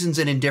different reasons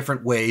and in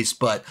different ways,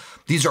 but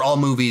these are all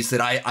movies that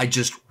I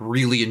just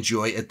really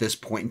enjoy at this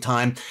point in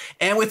time.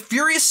 And with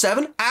Furious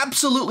 7,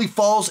 absolutely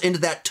falls into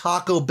that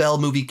Taco Bell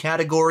movie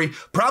category,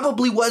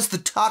 probably was the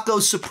Taco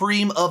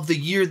Supreme of the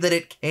year that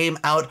it came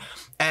out,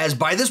 as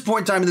by this point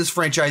in time in this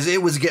franchise,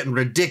 it was getting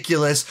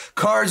ridiculous.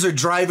 Cars are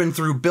driving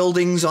through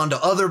buildings onto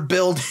other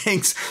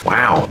buildings.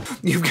 Wow.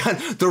 You've got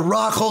The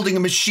Rock holding a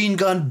machine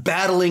gun,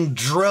 battling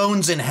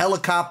drones and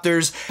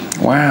helicopters.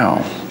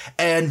 Wow.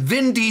 And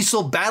Vin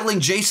Diesel battling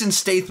Jason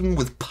Statham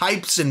with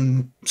pipes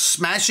and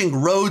smashing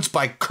roads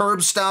by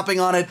curb stomping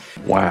on it.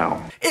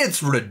 Wow.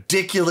 It's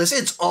ridiculous.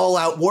 It's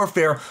all-out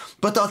warfare.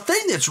 But the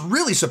thing that's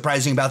really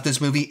surprising about this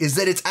movie is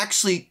that it's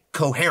actually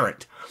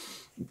coherent.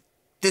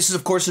 This,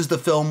 of course, is the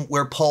film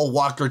where Paul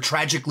Walker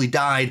tragically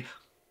died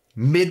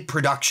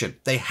mid-production.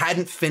 They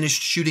hadn't finished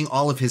shooting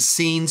all of his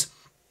scenes,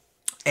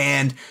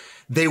 and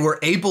they were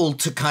able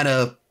to kind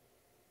of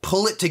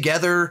pull it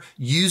together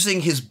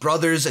using his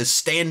brothers as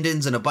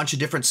stand-ins and a bunch of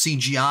different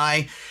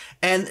CGI.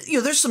 And, you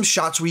know, there's some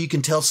shots where you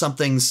can tell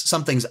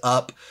something's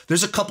up.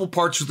 There's a couple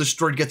parts where the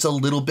story gets a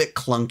little bit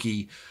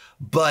clunky,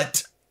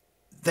 but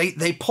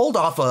they pulled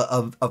off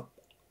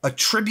a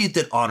tribute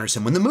that honors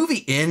him. When the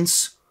movie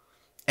ends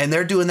and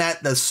they're doing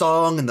the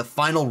song and the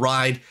final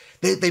ride,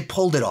 they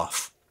pulled it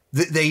off.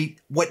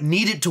 What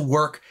needed to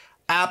work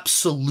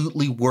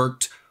absolutely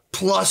worked.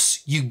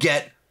 Plus, you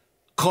get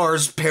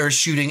cars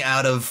parachuting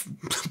out of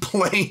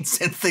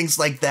planes and things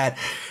like that.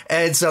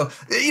 And so,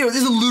 you know,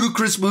 this is a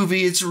ludicrous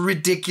movie. It's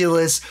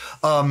ridiculous.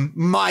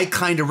 My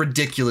kind of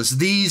ridiculous.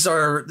 This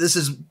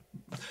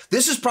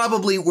is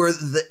probably where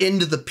the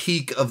end of the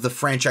peak of the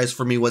franchise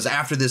for me was.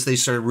 After this, they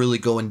started really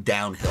going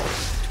downhill.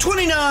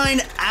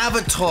 29,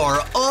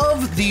 Avatar.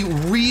 Of the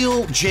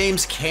real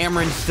James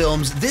Cameron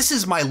films, this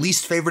is my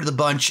least favorite of the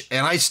bunch,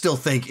 and I still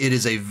think it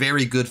is a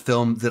very good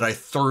film that I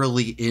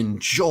thoroughly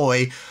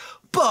enjoy,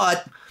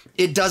 but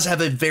it does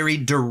have a very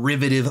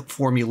derivative,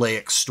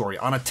 formulaic story.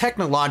 On a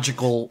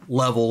technological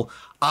level,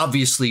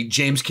 obviously,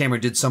 James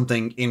Cameron did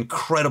something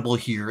incredible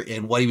here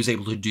in what he was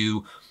able to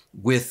do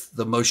with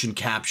the motion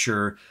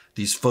capture,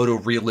 these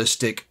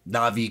photorealistic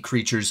Na'vi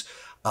creatures.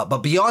 But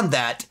beyond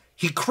that,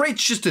 he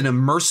creates just an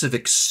immersive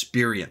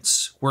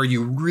experience where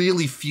you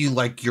really feel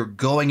like you're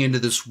going into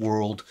this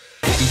world.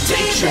 He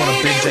takes you on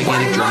a big,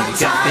 gigantic journey.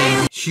 That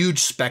big, huge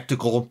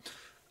spectacle.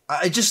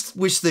 I just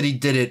wish that he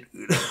did it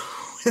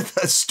with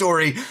a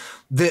story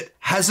that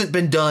hasn't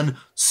been done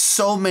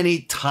so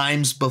many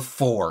times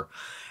before.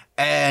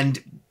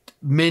 And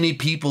many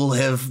people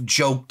have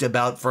joked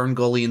about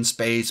Ferngully in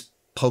space,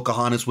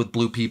 Pocahontas with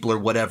blue people or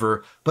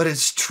whatever, but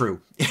it's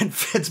true. It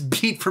fits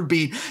beat for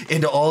beat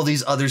into all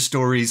these other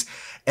stories.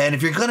 And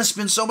if you're going to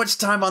spend so much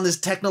time on this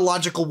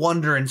technological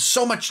wonder and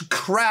so much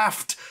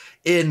craft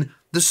in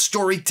the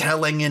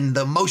storytelling and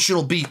the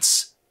emotional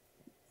beats,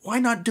 why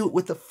not do it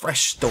with a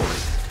fresh story?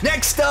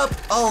 Next up,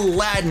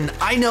 Aladdin.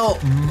 I know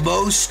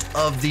most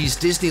of these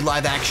Disney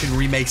live-action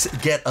remakes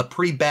get a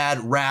pretty bad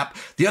rap.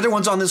 The other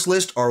ones on this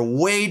list are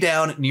way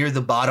down near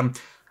the bottom.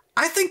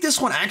 I think this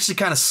one actually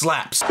kind of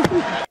slaps.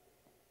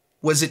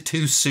 Was it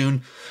too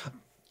soon?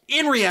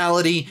 In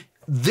reality,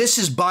 this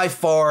is by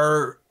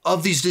far,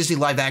 of these Disney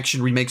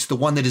live-action remakes, the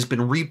one that has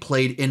been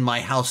replayed in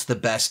my house the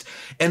best,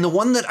 and the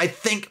one that I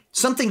think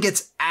something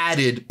gets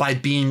added by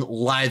being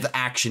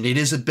live-action. It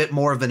is a bit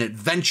more of an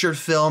adventure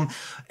film,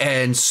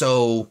 and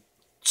so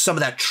some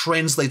of that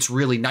translates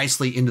really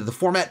nicely into the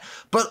format,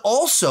 but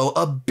also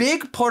a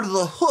big part of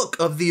the hook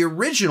of the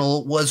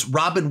original was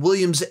Robin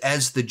Williams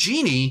as the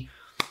genie,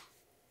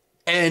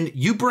 and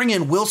you bring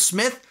in Will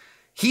Smith.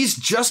 He's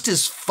just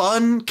as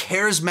fun,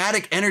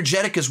 charismatic,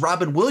 energetic as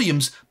Robin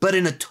Williams, but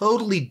in a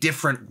totally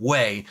different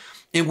way,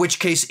 in which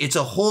case it's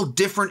a whole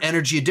different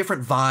energy, a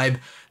different vibe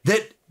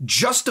that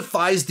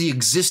justifies the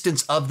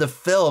existence of the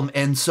film.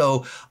 And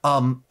so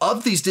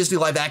of these Disney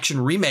live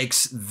action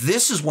remakes,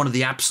 this is one of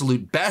the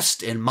absolute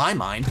best in my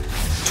mind.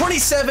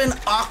 27,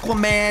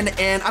 Aquaman,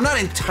 and I'm not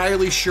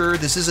entirely sure,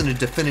 this isn't a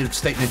definitive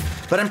statement,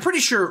 but I'm pretty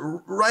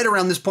sure right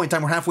around this point in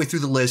time, we're halfway through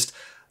the list,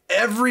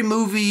 every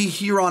movie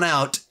here on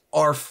out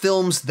are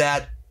films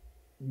that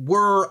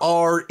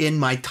are in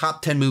my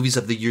top 10 movies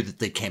of the year that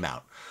they came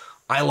out.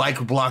 I like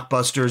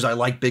blockbusters. I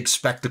like big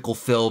spectacle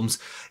films.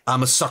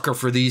 I'm a sucker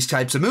for these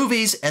types of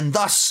movies. And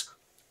thus,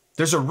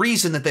 there's a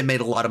reason that they made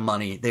a lot of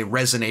money. They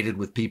resonated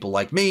with people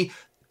like me.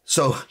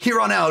 So here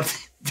on out,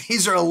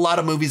 these are a lot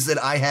of movies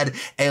that I had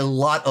a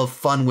lot of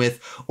fun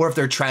with, or if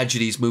they're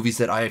tragedies, movies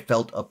that I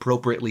felt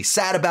appropriately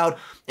sad about.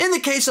 In the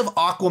case of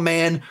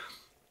Aquaman,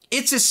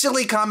 it's a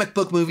silly comic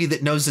book movie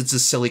that knows it's a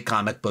silly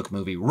comic book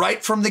movie.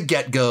 Right from the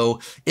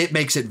get-go, it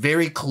makes it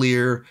very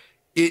clear.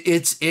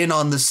 It's in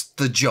on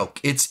the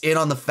joke. It's in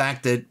on the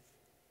fact that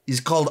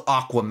he's called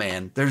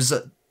Aquaman. There's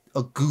a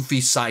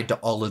goofy side to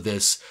all of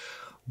this,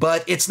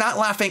 but it's not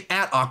laughing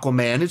at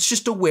Aquaman. It's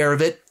just aware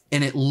of it,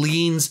 and it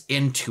leans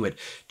into it.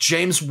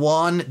 James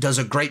Wan does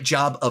a great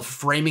job of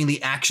framing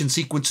the action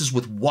sequences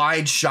with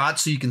wide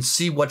shots so you can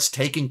see what's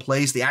taking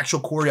place. The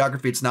actual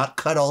choreography, it's not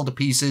cut all to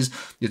pieces.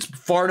 It's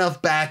far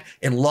enough back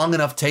and long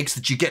enough takes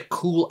that you get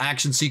cool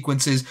action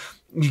sequences.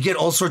 You get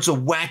all sorts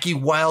of wacky,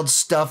 wild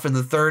stuff in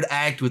the third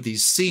act with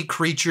these sea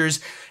creatures.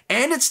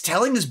 And it's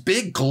telling this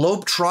big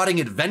globe-trotting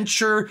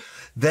adventure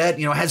that,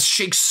 you know, has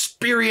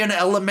Shakespearean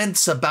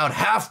elements about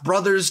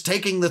half-brothers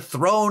taking the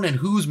throne and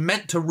who's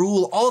meant to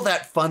rule, all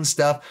that fun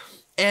stuff.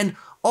 And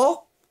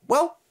all,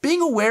 well,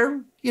 being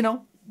aware, you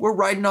know, we're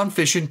riding on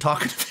fishing,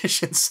 talking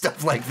fish and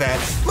stuff like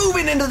that.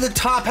 Moving into the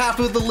top half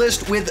of the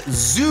list with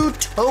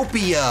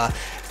Zootopia.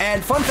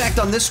 And fun fact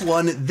on this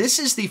one, this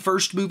is the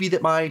first movie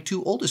that my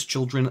two oldest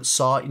children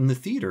saw in the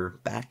theater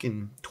back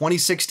in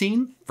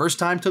 2016. First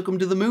time took them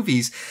to the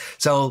movies.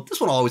 So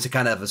this one always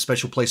kind of have a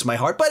special place in my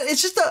heart, but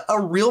it's just a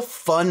real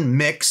fun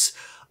mix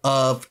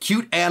of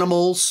cute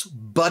animals,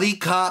 buddy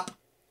cop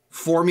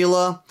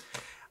formula,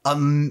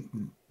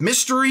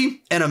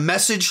 mystery and a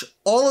message,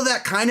 all of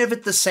that kind of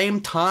at the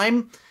same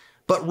time,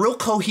 but real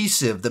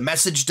cohesive. The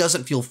message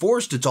doesn't feel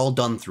forced. It's all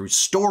done through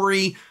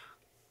story.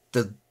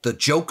 The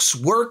jokes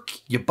work.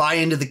 You buy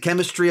into the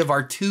chemistry of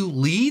our two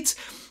leads.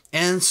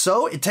 And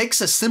so it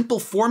takes a simple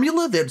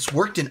formula that's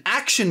worked in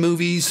action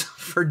movies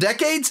for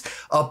decades,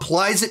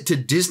 applies it to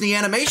Disney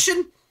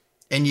animation,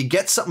 and you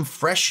get something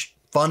fresh,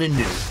 fun, and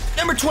new.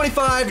 Number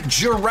 25,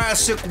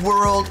 Jurassic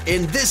World,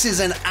 and this is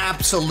an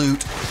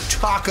absolute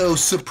taco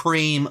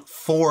supreme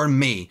for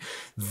me.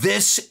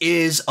 This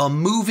is a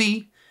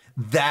movie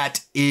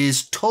that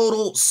is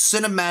total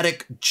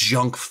cinematic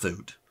junk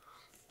food.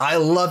 I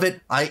love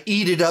it. I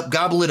eat it up,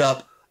 gobble it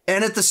up.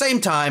 And at the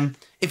same time,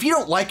 if you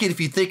don't like it,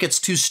 if you think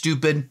it's too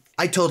stupid,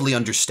 I totally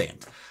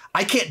understand.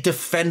 I can't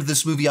defend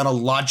this movie on a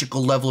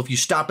logical level. If you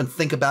stop and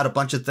think about a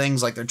bunch of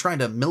things like they're trying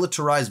to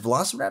militarize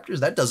velociraptors,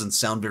 that doesn't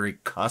sound very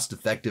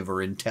cost-effective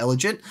or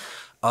intelligent.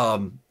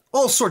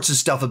 All sorts of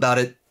stuff about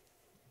it.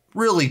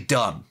 Really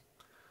dumb.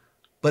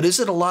 But is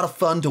it a lot of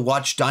fun to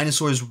watch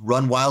dinosaurs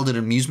run wild in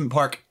an amusement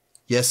park?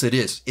 Yes, it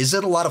is. Is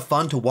it a lot of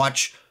fun to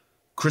watch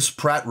Chris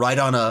Pratt ride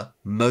on a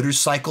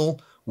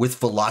motorcycle with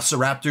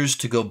velociraptors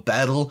to go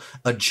battle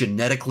a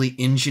genetically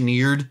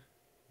engineered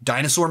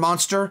dinosaur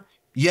monster?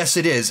 Yes,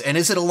 it is. And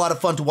is it a lot of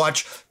fun to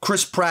watch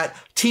Chris Pratt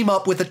team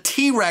up with a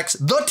T-Rex,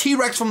 the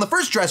T-Rex from the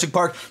first Jurassic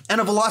Park,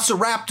 and a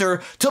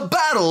velociraptor to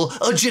battle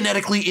a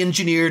genetically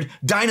engineered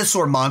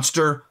dinosaur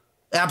monster?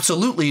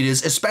 Absolutely it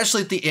is,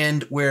 especially at the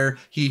end where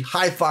he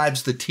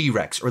high-fives the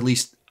T-Rex, or at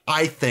least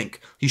I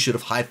think he should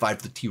have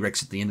high-fived the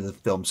T-Rex at the end of the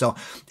film. So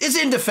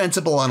it's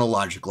indefensible on a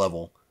logic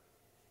level,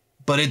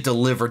 but it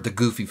delivered the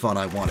goofy fun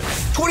I wanted.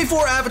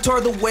 24,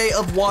 Avatar: The Way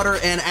of Water,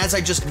 and as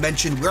I just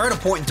mentioned, we're at a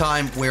point in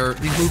time where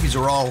these movies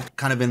are all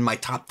kind of in my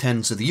top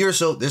 10s of the year.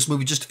 So this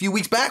movie just a few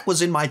weeks back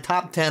was in my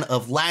top 10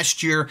 of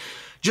last year.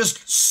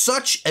 Just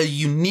such a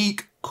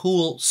unique,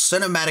 cool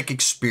cinematic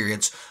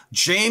experience.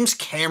 James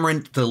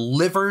Cameron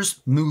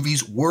delivers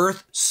movies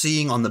worth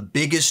seeing on the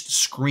biggest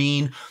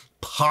screen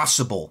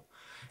possible.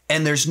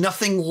 And there's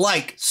nothing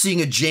like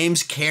seeing a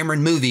James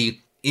Cameron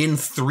movie in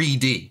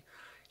 3D.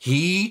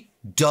 He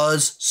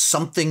does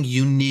something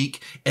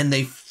unique, and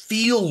they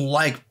feel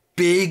like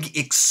big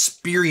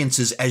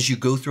experiences as you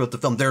go throughout the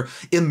film. They're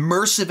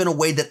immersive in a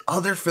way that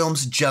other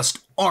films just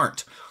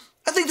aren't.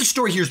 I think the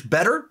story here is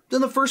better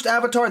than the first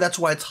Avatar. That's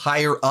why it's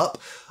higher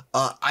up.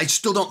 I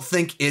still don't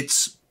think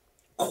it's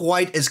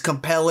quite as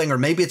compelling, or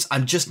maybe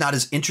I'm just not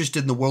as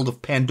interested in the world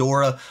of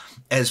Pandora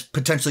as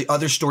potentially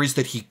other stories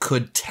that he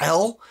could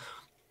tell.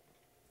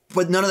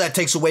 But none of that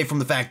takes away from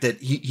the fact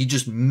that he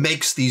just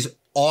makes these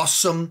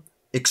awesome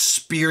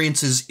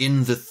experiences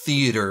in the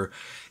theater,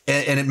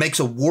 and it makes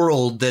a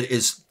world that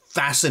is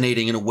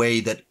fascinating in a way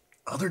that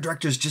other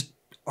directors just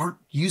aren't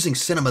using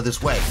cinema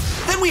this way.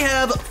 Then we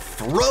have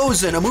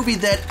Frozen, a movie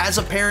that, as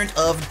a parent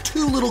of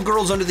 2 little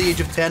girls under the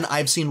age of 10,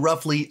 I've seen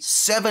roughly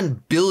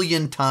 7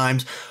 billion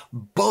times.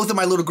 Both of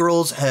my little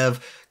girls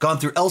have gone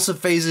through Elsa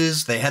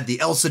phases. They had the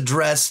Elsa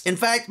dress. In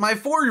fact, my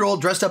 4-year-old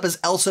dressed up as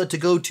Elsa to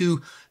go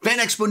to Fan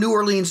Expo New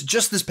Orleans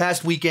just this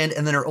past weekend,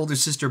 and then her older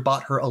sister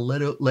bought her a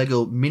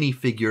Lego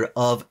minifigure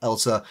of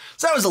Elsa.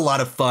 So that was a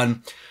lot of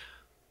fun.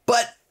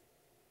 But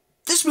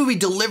this movie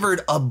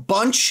delivered a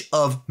bunch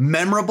of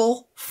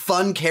memorable,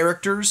 fun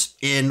characters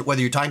in whether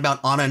you're talking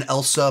about Anna and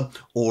Elsa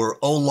or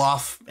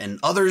Olaf and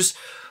others.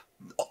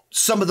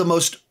 Some of the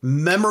most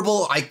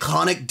memorable,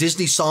 iconic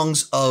Disney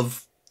songs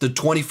of the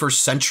 21st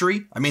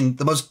century. I mean,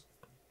 the most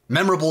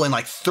memorable in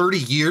like 30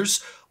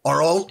 years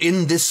are all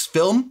in this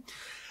film.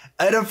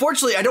 And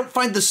unfortunately, I don't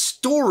find the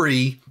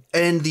story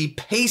and the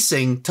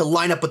pacing to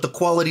line up with the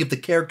quality of the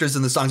characters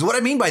in the songs. What I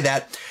mean by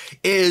that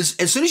is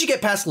as soon as you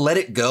get past Let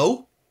It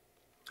Go,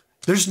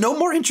 there's no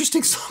more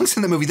interesting songs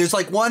in the movie. There's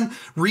like one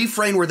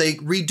refrain where they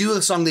redo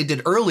a song they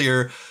did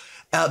earlier,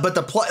 but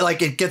the plot,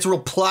 like it gets real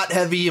plot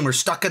heavy and we're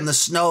stuck in the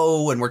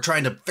snow and we're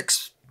trying to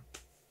fix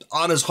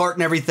Anna's heart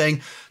and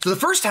everything. So the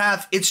first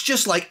half, it's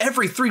just like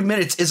every 3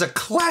 minutes is a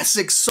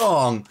classic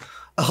song,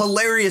 a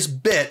hilarious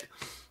bit.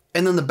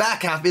 And then the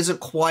back half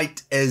isn't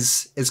quite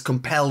as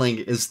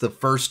compelling as the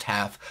first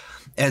half.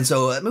 And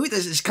so maybe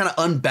this is kind of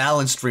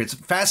unbalanced for me. It's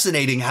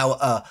fascinating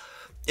how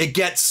it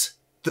gets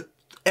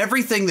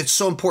everything that's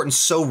so important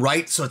so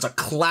right. So it's a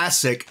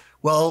classic,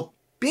 well,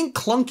 being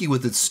clunky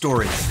with its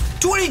story.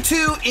 22,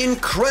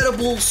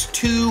 Incredibles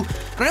 2.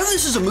 And I know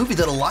this is a movie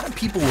that a lot of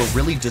people were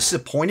really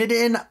disappointed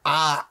in.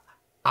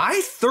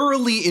 I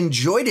thoroughly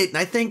enjoyed it. And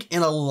I think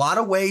in a lot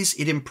of ways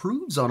it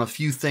improves on a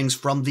few things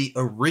from the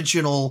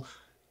original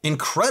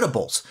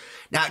Incredibles.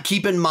 Now,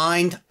 keep in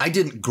mind, I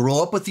didn't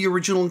grow up with the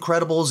original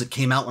Incredibles. It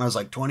came out when I was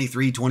like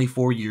 23,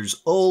 24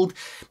 years old.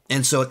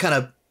 And so it kind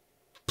of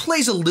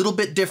plays a little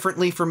bit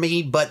differently for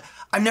me, but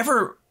I've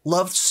never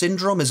loved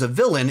Syndrome as a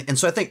villain. And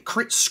so I think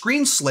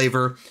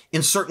Screenslaver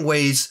in certain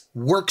ways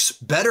works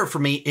better for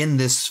me in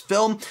this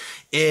film.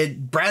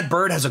 Brad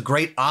Bird has a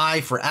great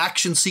eye for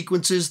action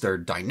sequences. They're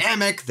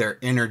dynamic, they're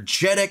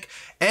energetic,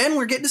 and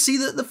we're getting to see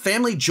the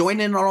family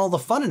join in on all the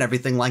fun and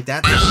everything like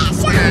that.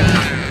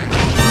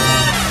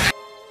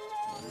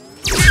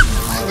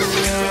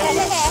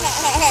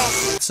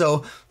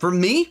 So for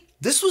me,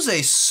 this was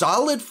a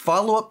solid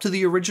follow-up to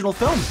the original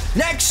film.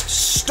 Next,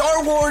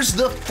 Star Wars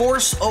The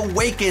Force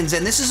Awakens.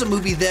 And this is a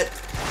movie that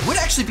would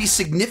actually be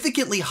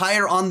significantly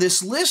higher on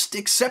this list,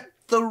 except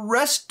the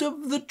rest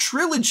of the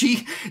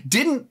trilogy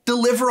didn't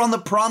deliver on the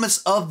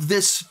promise of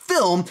this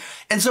film.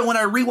 And so when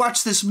I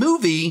rewatched this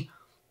movie,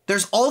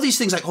 there's all these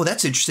things like, oh,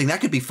 that's interesting,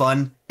 that could be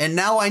fun. And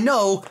now I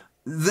know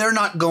they're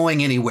not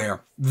going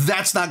anywhere.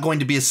 That's not going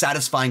to be a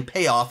satisfying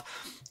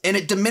payoff. And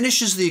it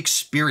diminishes the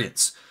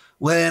experience.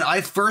 When I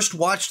first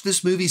watched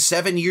this movie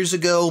 7 years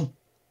ago,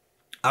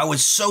 I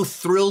was so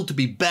thrilled to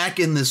be back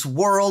in this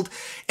world.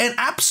 And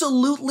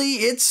absolutely,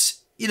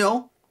 it's, you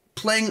know,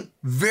 playing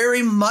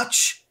very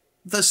much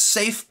the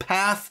safe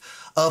path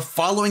of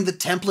following the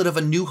template of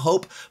A New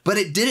Hope, but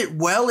it did it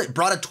well. It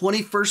brought a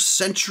 21st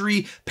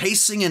century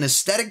pacing and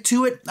aesthetic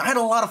to it. I had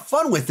a lot of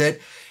fun with it.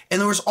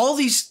 And there was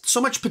so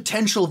much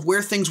potential of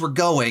where things were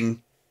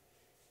going.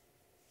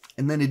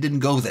 And then it didn't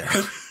go there.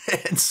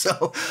 And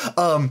so,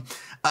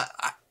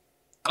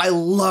 I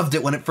loved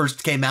it when it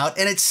first came out,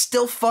 and it's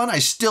still fun. I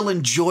still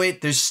enjoy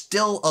it. There's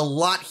still a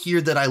lot here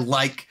that I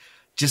like,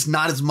 just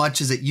not as much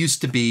as it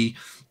used to be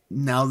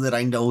now that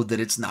I know that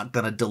it's not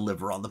going to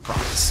deliver on the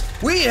promise.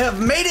 We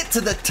have made it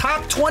to the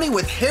top 20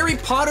 with Harry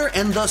Potter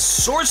and the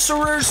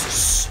Sorcerer's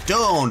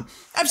Stone.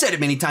 I've said it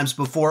many times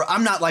before,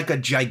 I'm not like a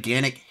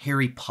gigantic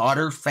Harry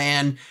Potter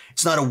fan.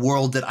 It's not a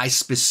world that I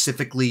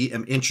specifically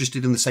am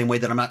interested in the same way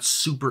that I'm not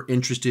super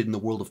interested in the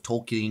world of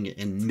Tolkien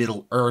and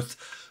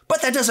Middle-earth.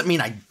 But that doesn't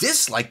mean I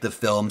dislike the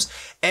films.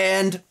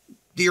 And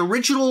the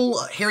original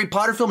Harry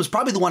Potter film is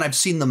probably the one I've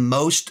seen the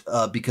most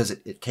because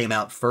it came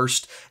out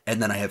first.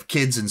 And then I have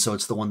kids, and so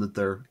it's the one that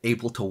they're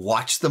able to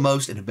watch the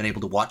most and have been able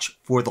to watch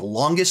for the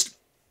longest.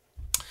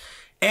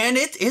 And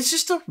it's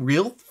just a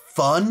real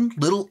fun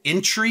little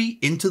entry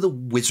into the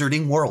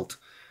wizarding world.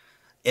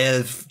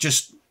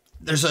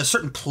 There's a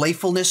certain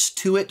playfulness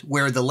to it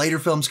where the later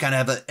films kind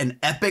of have an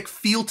epic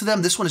feel to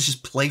them. This one is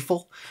just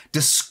playful,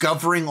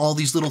 discovering all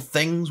these little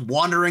things,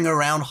 wandering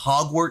around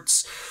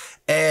Hogwarts,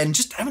 and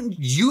just having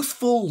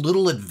youthful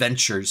little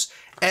adventures.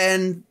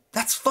 And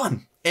that's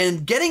fun.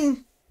 And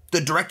getting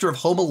the director of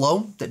Home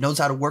Alone that knows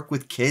how to work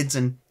with kids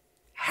and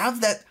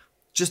have that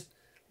just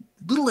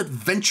little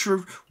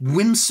adventure,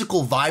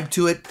 whimsical vibe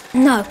to it.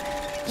 No,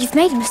 you've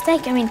made a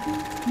mistake. I mean,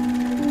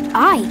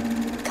 I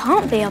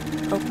can't be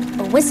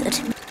a wizard.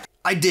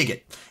 I dig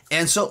it.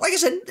 And so, like I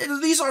said,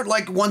 these aren't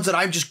like ones that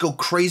I just go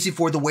crazy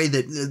for the way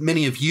that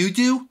many of you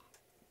do,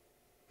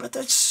 but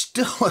that's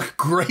still a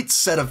great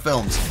set of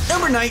films.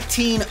 Number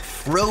 19,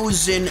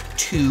 Frozen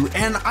 2.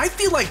 And I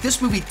feel like this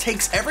movie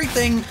takes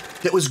everything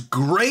that was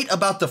great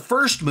about the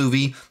first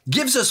movie,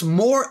 gives us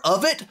more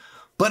of it,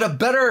 but a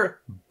better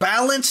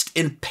balanced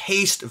and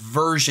paced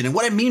version. And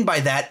what I mean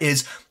by that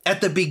is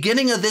at the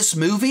beginning of this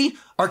movie,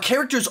 our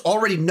characters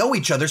already know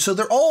each other, so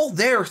they're all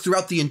there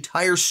throughout the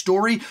entire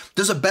story.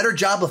 Does a better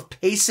job of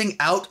pacing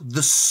out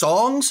the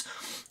songs.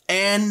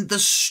 And the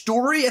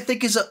story, I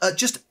think, is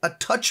just a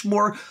touch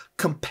more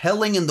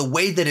compelling in the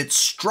way that it's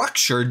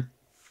structured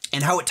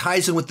and how it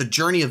ties in with the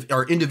journey of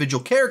our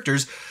individual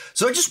characters.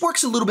 So it just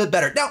works a little bit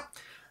better. Now,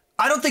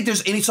 I don't think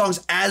there's any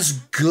songs as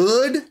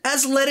good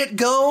as Let It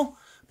Go,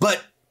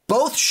 but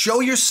both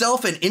Show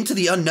Yourself and Into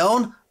the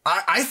Unknown,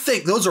 I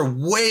think those are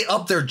way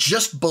up there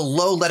just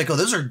below Let It Go.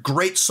 Those are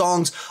great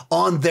songs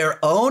on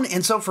their own.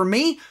 And so for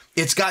me,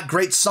 it's got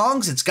great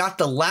songs, it's got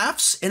the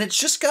laughs, and it's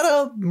just got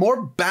a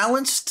more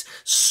balanced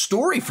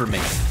story for me.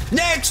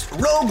 Next,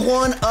 Rogue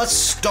One, a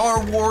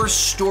Star Wars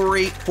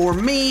story. For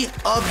me,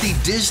 of the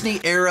Disney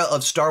era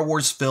of Star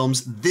Wars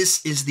films,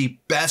 this is the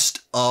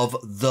best of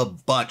the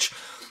bunch.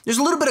 There's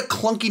a little bit of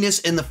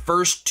clunkiness in the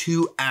first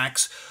 2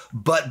 acts,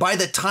 but by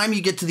the time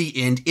you get to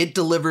the end, it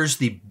delivers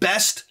the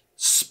best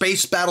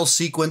space battle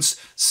sequence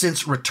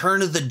since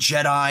Return of the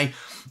Jedi.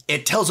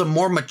 It tells a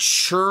more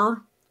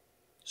mature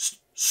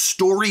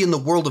story in the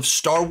world of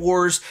Star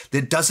Wars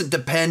that doesn't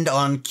depend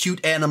on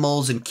cute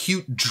animals and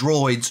cute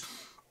droids,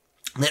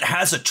 that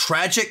has a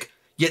tragic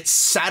yet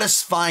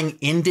satisfying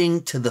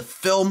ending to the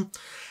film.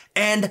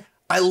 And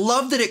I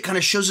love that it kind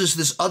of shows us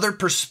this other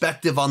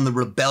perspective on the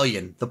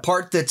rebellion, the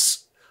part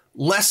that's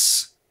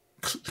less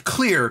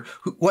clear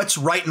what's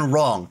right and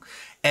wrong.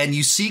 And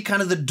you see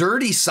kind of the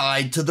dirty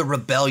side to the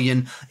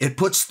rebellion. It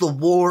puts the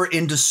war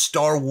into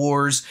Star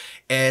Wars.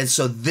 And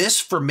so this,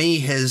 for me,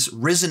 has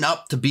risen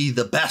up to be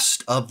the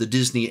best of the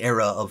Disney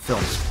era of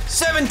films.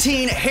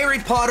 17, Harry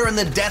Potter and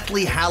the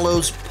Deathly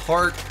Hallows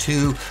Part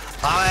 2.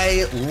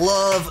 I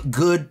love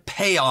good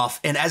payoff.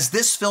 And as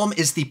this film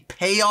is the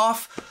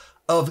payoff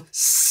of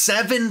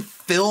 7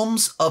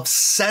 films of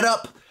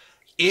setup,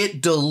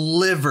 it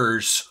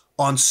delivers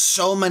on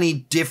so many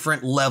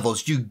different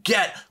levels. You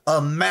get a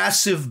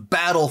massive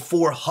battle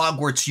for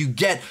Hogwarts. You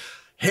get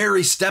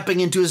Harry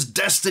stepping into his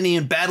destiny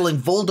and battling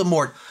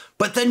Voldemort.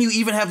 But then you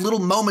even have little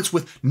moments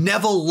with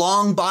Neville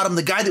Longbottom,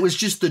 the guy that was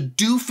just the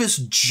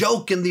doofus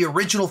joke in the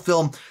original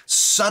film,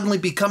 suddenly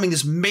becoming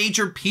this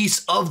major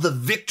piece of the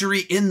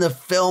victory in the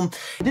film.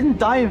 I didn't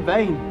die in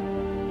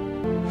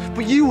vain,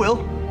 but you will,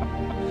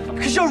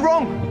 because you're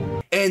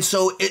wrong. And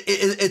so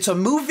it's a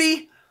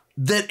movie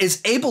that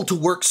is able to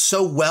work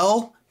so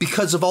well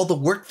because of all the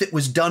work that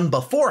was done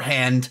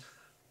beforehand.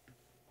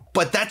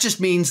 But that just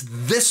means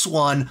this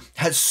one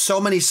has so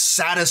many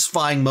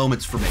satisfying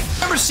moments for me.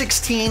 Number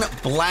 16,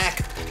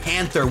 Black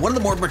Panther, one of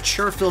the more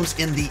mature films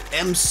in the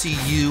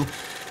MCU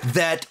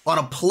that on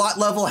a plot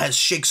level has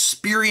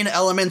Shakespearean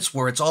elements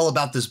where it's all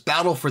about this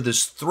battle for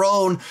this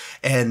throne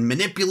and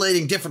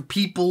manipulating different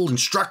people and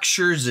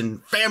structures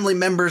and family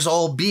members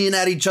all being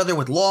at each other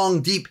with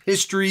long, deep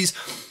histories.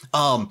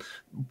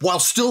 While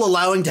still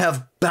allowing to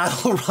have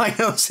battle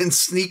rhinos and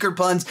sneaker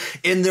puns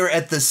in there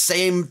at the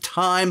same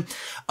time.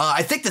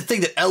 I think the thing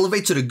that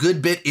elevates it a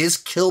good bit is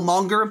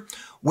Killmonger,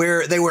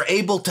 where they were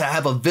able to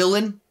have a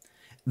villain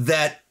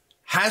that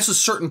has a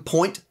certain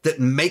point that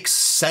makes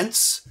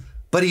sense,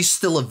 but he's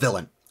still a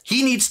villain.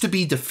 He needs to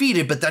be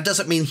defeated, but that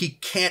doesn't mean he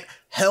can't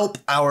help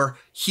our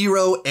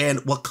hero and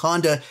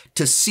Wakanda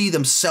to see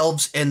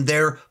themselves and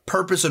their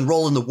purpose and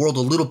role in the world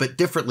a little bit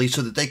differently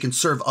so that they can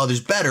serve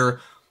others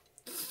better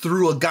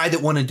through a guy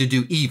that wanted to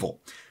do evil.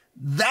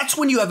 That's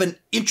when you have an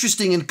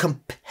interesting and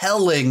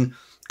compelling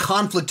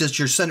conflict as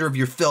your center of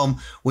your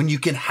film, when you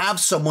can have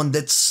someone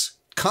that's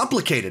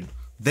complicated.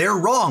 They're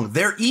wrong,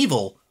 they're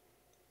evil,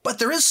 but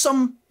there is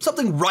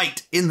something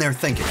right in their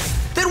thinking.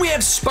 Then we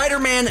have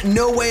Spider-Man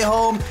No Way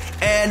Home,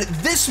 and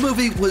this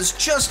movie was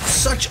just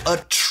such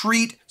a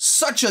treat,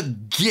 such a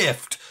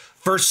gift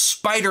for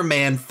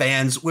Spider-Man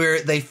fans,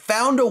 where they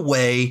found a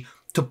way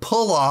to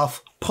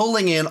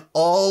pulling in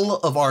all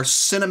of our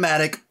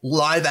cinematic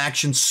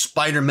live-action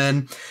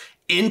Spider-Man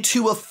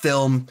into a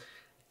film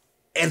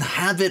and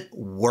have it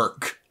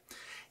work.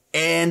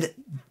 And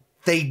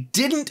they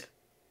didn't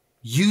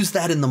use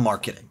that in the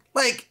marketing.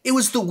 Like, it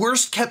was the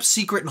worst kept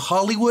secret in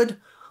Hollywood,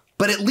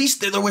 but at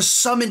least there was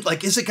some,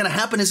 like, is it gonna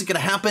happen? Is it gonna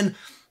happen?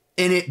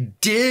 And it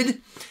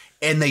did,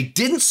 and they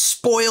didn't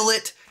spoil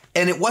it.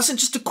 And it wasn't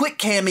just a quick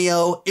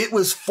cameo, it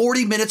was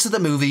 40 minutes of the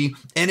movie,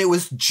 and it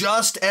was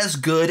just as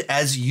good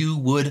as you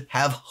would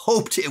have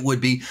hoped it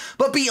would be.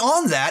 But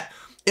beyond that,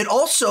 it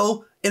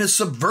also, in a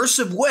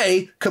subversive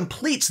way,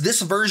 completes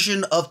this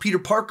version of Peter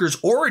Parker's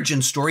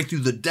origin story through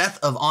the death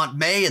of Aunt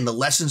May and the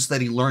lessons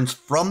that he learns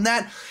from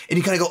that. And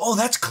you kind of go, oh,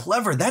 that's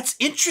clever, that's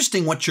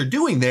interesting what you're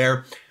doing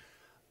there.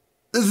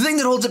 The thing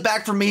that holds it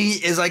back for me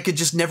is I could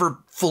just never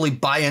fully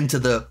buy into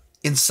the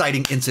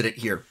inciting incident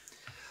here.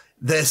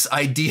 This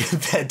idea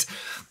that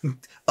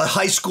a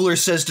high schooler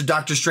says to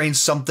Doctor Strange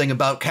something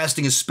about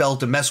casting a spell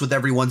to mess with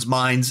everyone's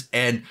minds,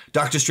 and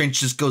Doctor Strange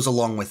just goes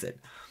along with it.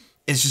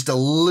 It's just a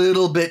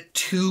little bit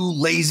too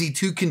lazy,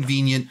 too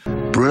convenient.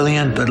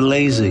 Brilliant, but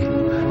lazy.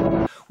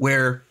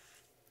 Where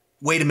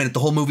wait a minute, the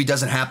whole movie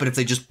doesn't happen if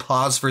they just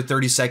pause for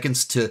 30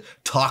 seconds to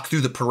talk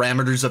through the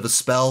parameters of a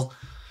spell.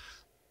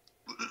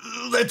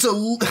 That's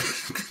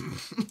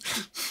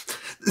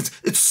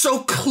it's so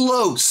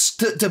close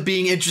to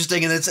being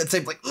interesting, and it's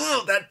like,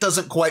 oh, that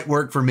doesn't quite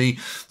work for me.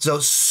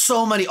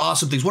 So many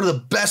awesome things. One of the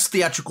best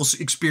theatrical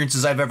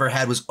experiences I've ever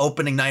had was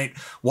opening night,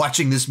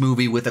 watching this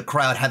movie with a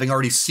crowd, having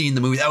already seen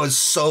the movie. That was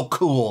so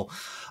cool.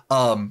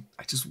 I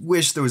just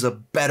wish there was a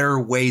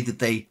better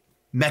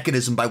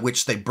mechanism by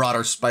which they brought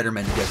our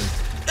Spider-Man together.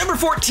 Number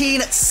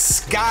 14,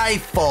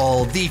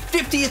 Skyfall, the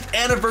 50th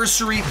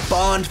anniversary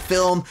Bond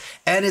film,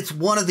 and it's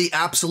one of the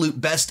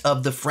absolute best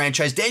of the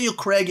franchise. Daniel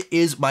Craig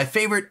is my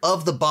favorite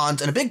of the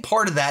Bonds, and a big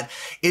part of that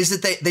is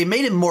that they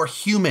made him more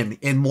human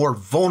and more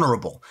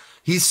vulnerable.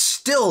 He's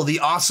still the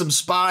awesome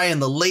spy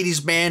and the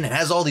ladies' man and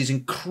has all these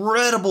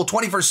incredible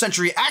 21st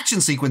century action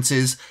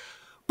sequences,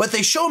 but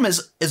they show him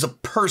as a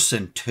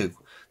person too,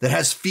 that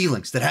has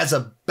feelings, that has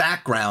a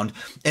background.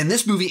 And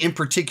this movie in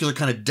particular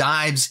kind of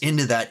dives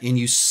into that, and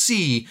you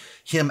see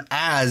him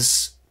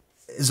as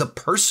a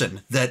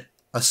person, that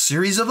a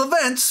series of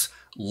events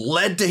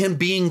led to him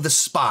being the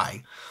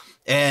spy.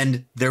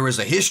 And there was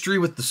a history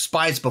with the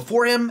spies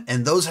before him,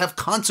 and those have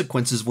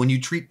consequences when you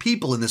treat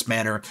people in this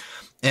manner.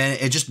 And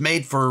it just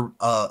made for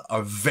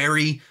a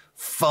very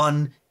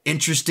fun,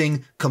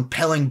 interesting,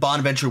 compelling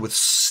Bond adventure with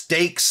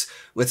stakes,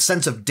 with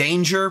sense of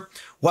danger,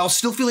 while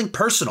still feeling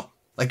personal.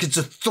 Like, it's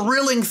a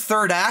thrilling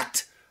third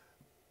act,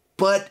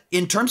 but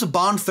in terms of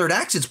Bond third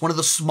acts, it's one of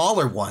the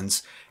smaller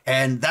ones.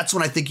 And that's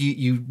when I think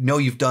you know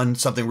you've done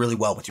something really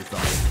well with your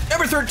film.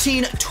 Number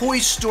 13, Toy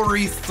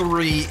Story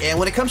 3. And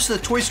when it comes to the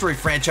Toy Story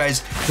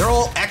franchise, they're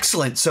all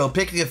excellent. So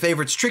picking a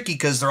favorite's tricky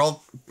because they're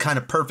all kind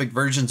of perfect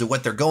versions of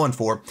what they're going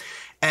for.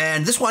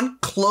 And this one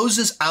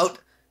closes out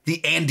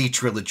the Andy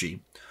trilogy,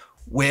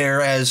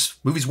 whereas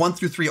movies 1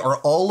 through 3 are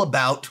all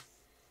about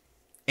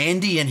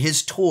Andy and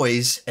his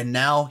toys, and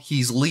now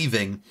he's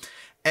leaving.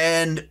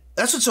 And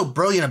that's what's so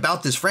brilliant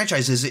about this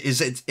franchise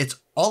is it's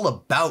all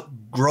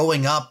about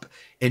growing up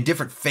in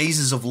different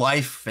phases of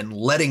life and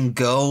letting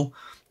go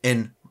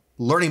and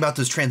learning about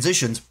those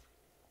transitions.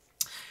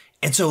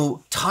 And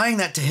so tying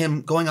that to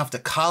him going off to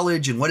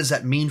college and what does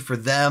that mean for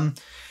them,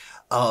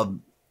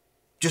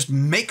 just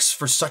makes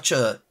for such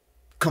a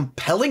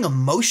compelling,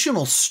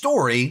 emotional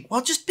story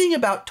while just being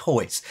about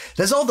toys. It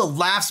has all the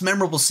laughs,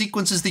 memorable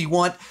sequences that you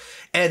want.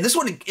 And this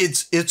one,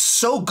 it's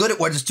so good at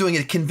what it's doing.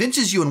 It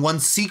convinces you in one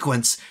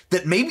sequence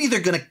that maybe they're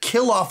going to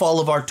kill off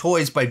all of our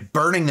toys by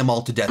burning them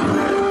all to death.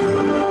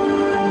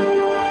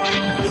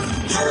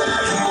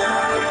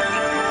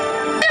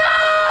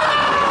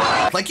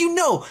 Like, you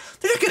know,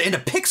 they're not going to end a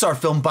Pixar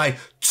film by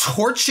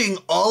torching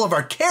all of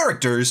our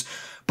characters,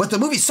 but the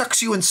movie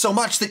sucks you in so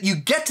much that you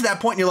get to that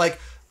point and you're like,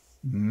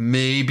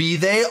 maybe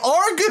they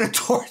are going to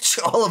torch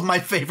all of my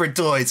favorite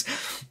toys.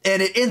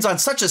 And it ends on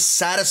such a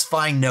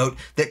satisfying note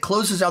that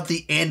closes out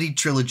the Andy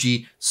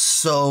trilogy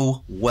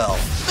so well.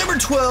 Number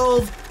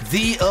 12,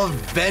 The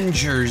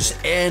Avengers.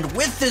 And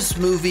with this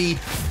movie,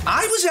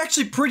 I was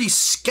actually pretty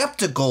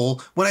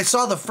skeptical when I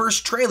saw the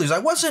first trailers. I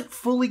wasn't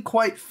fully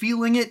quite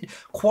feeling it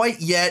quite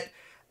yet.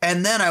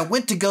 And then I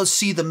went to go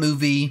see the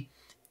movie,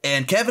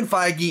 and Kevin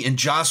Feige and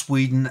Joss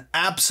Whedon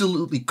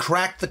absolutely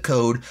cracked the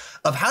code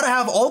of how to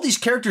have all these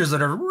characters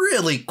that are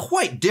really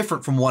quite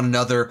different from one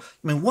another.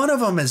 I mean, one of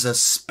them is a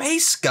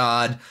space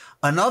god,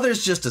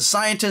 another's just a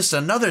scientist,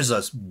 another's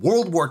a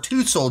World War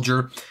II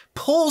soldier,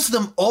 pulls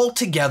them all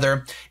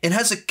together and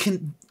has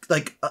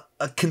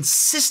a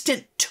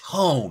consistent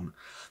tone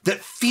that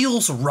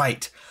feels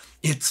right.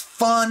 It's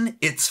fun,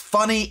 it's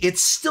funny, it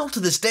still to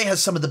this day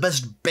has some of the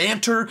best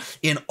banter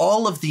in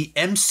all of the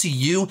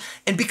MCU.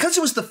 And because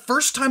it was the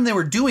first time they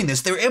were doing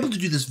this, they were able to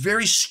do this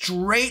very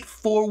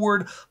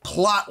straightforward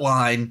plot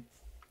line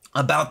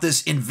about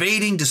this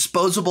invading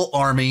disposable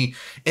army.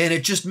 And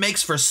it just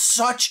makes for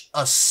such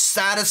a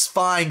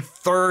satisfying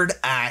third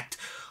act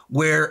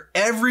where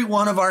every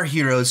one of our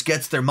heroes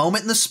gets their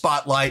moment in the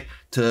spotlight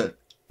to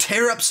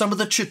tear up some of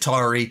the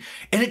Chitauri,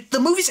 and the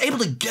movie's able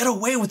to get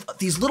away with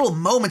these little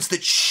moments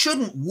that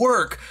shouldn't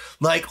work,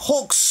 like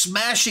Hulk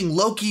smashing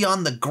Loki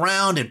on the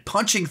ground and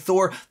punching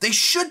Thor. They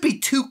should be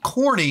too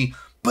corny,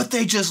 but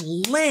they just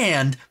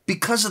land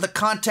because of the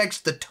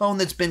context, the tone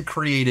that's been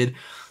created.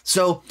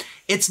 So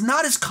it's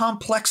not as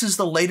complex as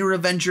the later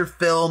Avenger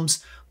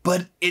films,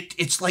 but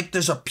it's like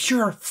there's a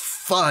pure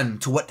fun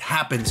to what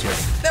happens here.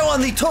 Now, on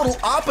the total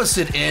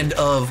opposite end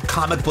of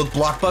comic book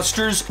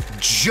blockbusters,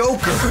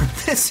 Joker.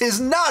 This is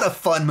not a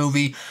fun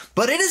movie,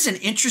 but it is an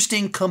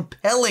interesting,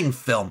 compelling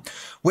film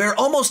where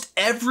almost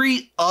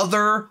every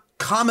other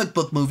comic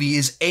book movie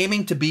is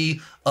aiming to be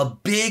a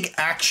big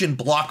action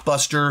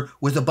blockbuster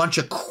with a bunch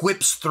of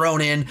quips thrown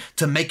in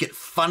to make it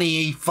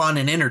funny, fun,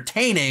 and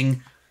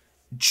entertaining.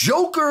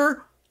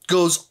 Joker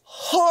goes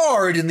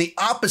hard in the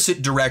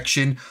opposite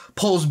direction,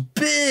 pulls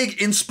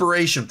big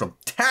inspiration from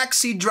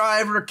Taxi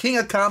Driver, King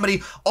of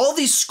Comedy, all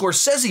these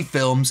Scorsese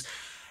films,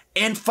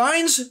 and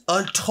finds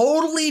a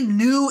totally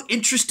new,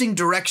 interesting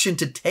direction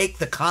to take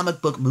the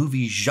comic book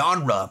movie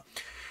genre.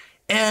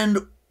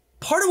 And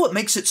part of what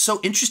makes it so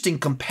interesting,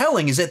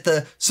 compelling, is at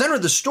the center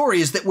of the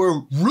story is that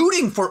we're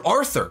rooting for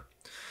Arthur.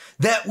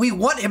 That we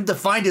want him to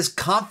find his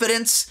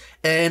confidence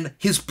and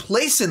his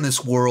place in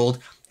this world.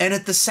 And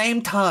at the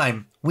same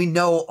time, we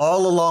know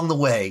all along the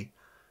way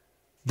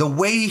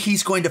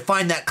he's going to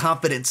find that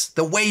confidence,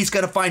 the way he's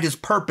going to find his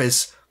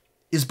purpose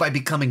is by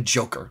becoming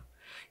Joker.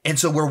 And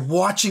so we're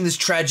watching this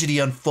tragedy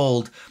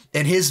unfold,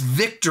 and his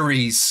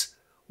victories,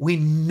 we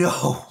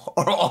know,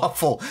 are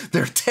awful.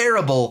 They're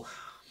terrible,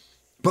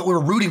 but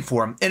we're rooting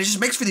for him. And it just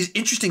makes for these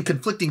interesting,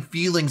 conflicting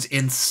feelings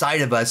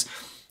inside of us.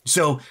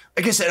 So,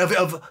 like I said,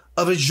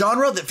 of a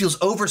genre that feels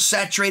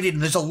oversaturated,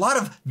 and there's a lot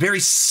of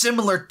very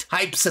similar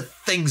types of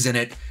things in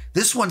it,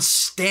 this one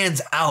stands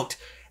out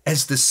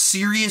as the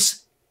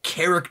serious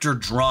character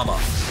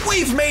drama.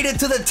 We've made it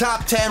to the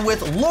top 10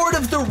 with Lord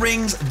of the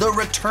Rings, The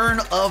Return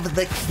of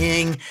the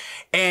King.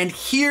 And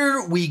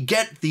here we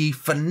get the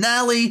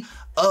finale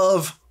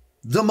of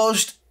the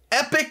most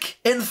epic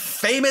and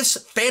famous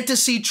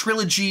fantasy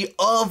trilogy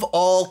of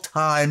all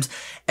times.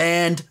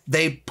 And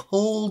they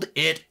pulled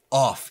it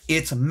off.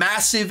 It's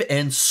massive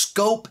in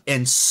scope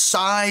and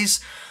size,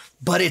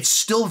 but it's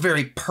still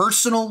very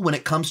personal when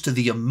it comes to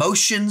the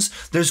emotions.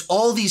 There's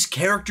all these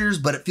characters,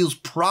 but it feels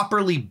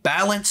properly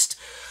balanced.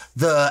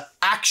 The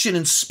action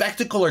and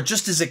spectacle are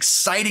just as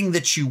exciting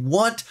that you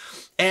want.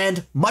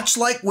 And much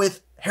like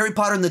with Harry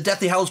Potter and the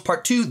Deathly Hallows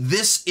Part 2,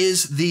 this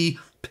is the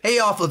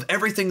payoff of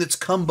everything that's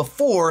come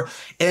before,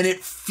 and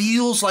it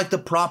feels like the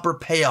proper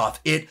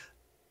payoff. It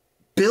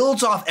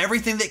builds off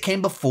everything that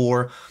came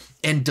before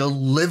and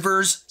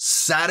delivers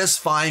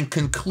satisfying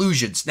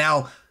conclusions.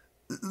 Now,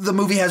 the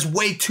movie has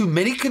way too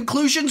many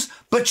conclusions,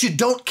 but you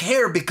don't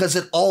care because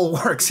it all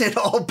works. It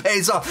all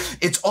pays off.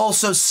 It's all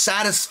so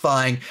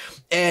satisfying.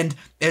 And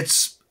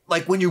it's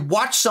like when you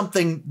watch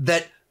something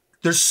that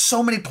there's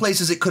so many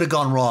places it could have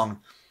gone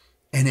wrong,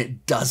 and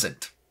it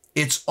doesn't.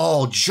 It's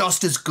all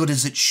just as good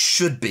as it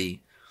should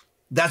be.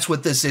 That's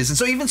what this is. And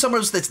so even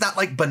someone that's not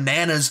like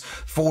bananas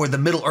for the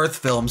Middle-earth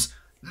films,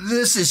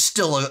 this is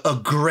still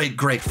a great,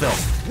 great film.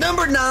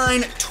 Number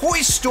 9, Toy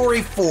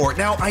Story 4.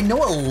 Now, I know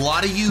a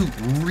lot of you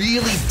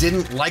really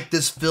didn't like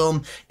this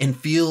film and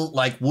feel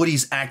like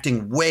Woody's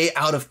acting way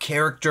out of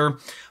character,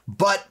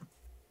 but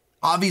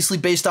obviously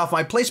based off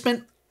my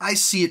placement, I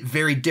see it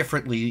very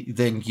differently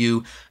than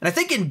you. And I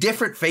think in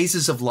different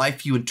phases of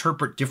life, you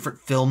interpret different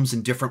films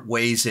in different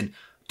ways, and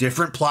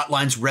different plot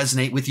lines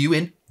resonate with you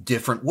in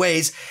different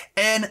ways.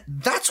 And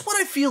that's what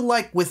I feel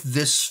like with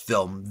this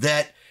film,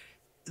 that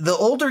the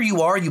older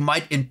you are, you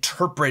might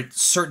interpret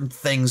certain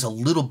things a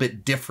little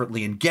bit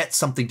differently and get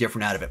something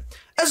different out of it.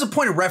 As a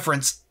point of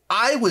reference,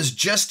 I was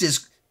just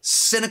as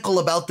cynical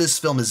about this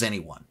film as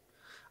anyone.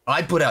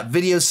 I put out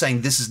videos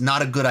saying this is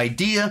not a good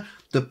idea.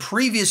 The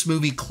previous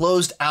movie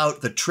closed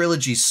out the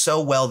trilogy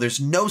so well, there's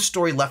no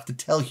story left to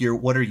tell here.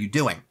 What are you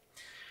doing?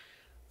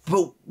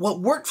 But what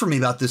worked for me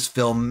about this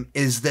film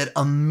is that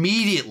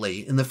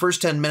immediately in the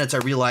first 10 minutes, I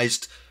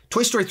realized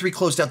Toy Story 3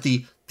 closed out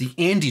the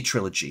Andy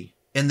trilogy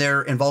and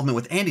their involvement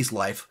with Andy's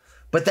life,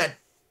 but that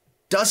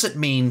doesn't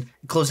mean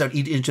it closed out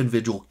each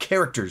individual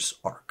character's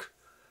arc.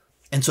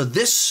 And so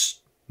this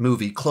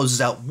movie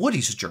closes out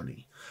Woody's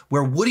journey,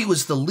 where Woody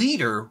was the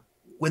leader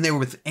when they were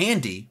with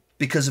Andy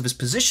because of his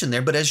position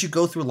there. But as you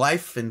go through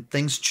life and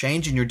things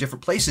change and you're in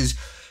different places,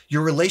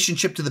 your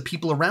relationship to the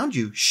people around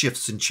you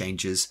shifts and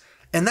changes.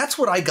 And that's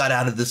what I got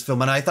out of this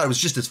film. And I thought it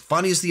was just as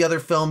funny as the other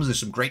films. There's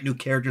some great new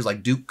characters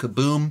like Duke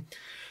Kaboom.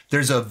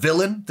 There's a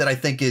villain that I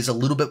think is a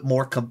little bit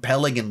more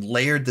compelling and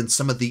layered than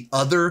some of the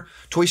other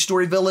Toy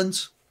Story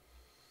villains.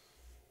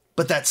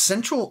 But that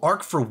central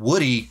arc for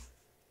Woody,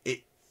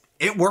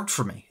 it worked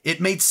for me. It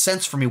made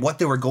sense for me what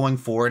they were going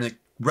for, and it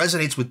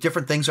resonates with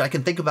different things I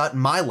can think about in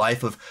my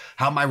life of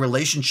how my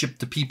relationship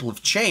to people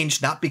have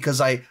changed, not because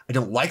I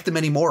don't like them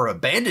anymore or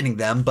abandoning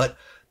them, but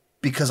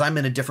because I'm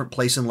in a different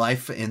place in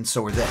life, and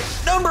so are they.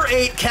 Number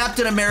 8,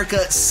 Captain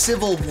America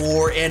Civil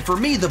War. And for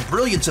me, the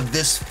brilliance of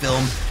this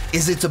film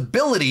is its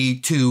ability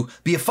to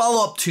be a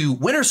follow-up to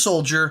Winter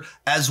Soldier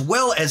as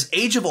well as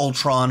Age of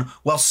Ultron,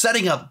 while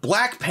setting up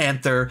Black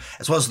Panther,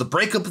 as well as the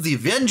breakup of the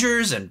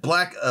Avengers and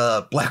Black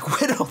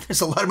Widow. There's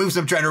a lot of movies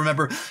I'm trying to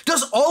remember.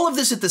 Does all of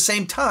this at the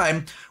same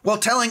time while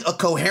telling a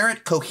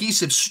coherent,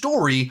 cohesive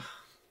story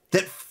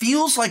that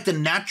feels like the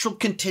natural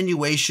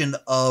continuation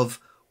of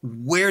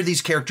where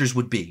these characters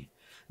would be.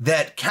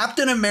 That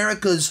Captain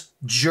America's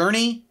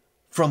journey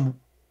from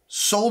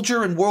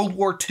soldier in World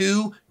War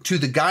II to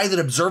the guy that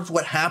observed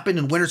what happened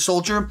in Winter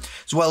Soldier,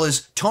 as well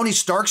as Tony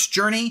Stark's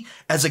journey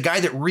as a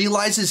guy that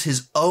realizes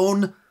his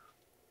own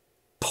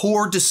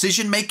poor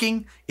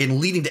decision-making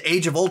in leading to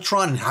Age of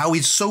Ultron and how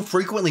he's so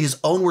frequently his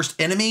own worst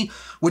enemy,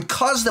 would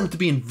cause them to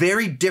be in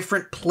very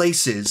different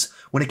places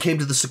when it came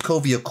to the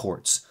Sokovia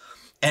Accords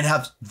and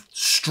have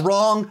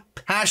strong,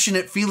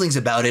 passionate feelings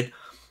about it,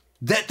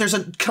 that there's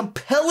a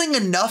compelling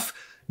enough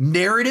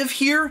narrative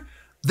here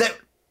that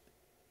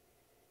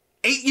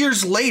 8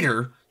 years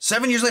later,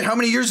 7 years later, how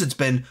many years it's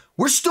been,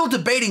 we're still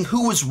debating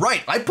who was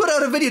right. I put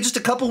out a video just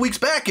a couple weeks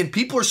back and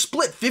people are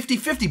split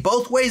 50-50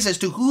 both ways as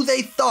to who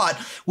they thought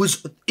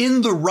was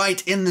in the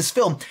right in this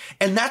film.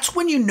 And that's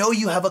when you know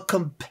you have a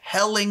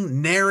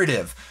compelling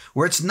narrative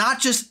where it's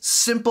not just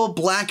simple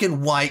black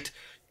and white.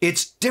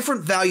 It's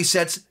different value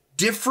sets,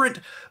 different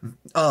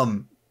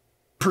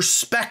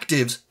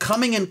perspectives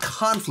coming in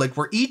conflict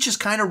where each is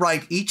kind of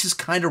right, each is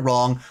kind of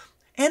wrong.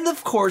 And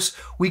of course,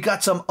 we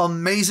got some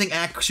amazing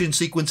action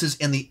sequences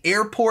in the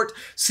airport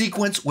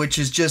sequence, which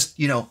is just,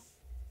 you know,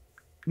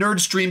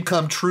 nerd's dream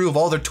come true of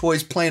all their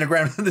toys playing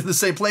around in the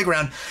same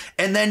playground.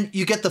 And then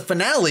you get the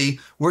finale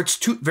where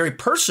it's very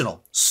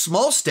personal,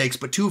 small stakes,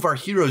 but two of our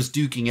heroes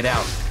duking it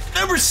out.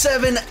 Number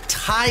 7,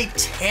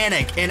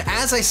 Titanic. And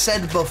as I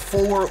said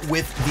before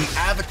with the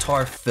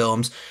Avatar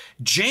films,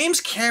 James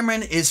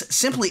Cameron is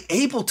simply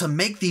able to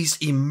make these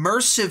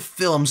immersive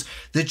films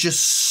that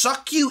just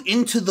suck you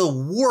into the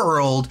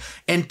world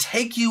and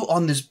take you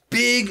on this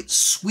big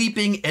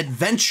sweeping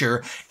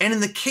adventure. And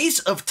in the case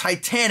of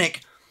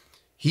Titanic,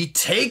 he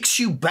takes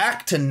you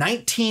back to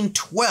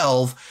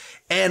 1912,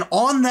 and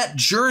on that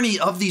journey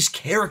of these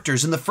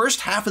characters in the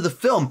first half of the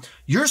film,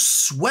 you're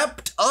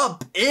swept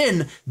up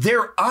in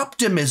their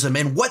optimism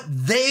and what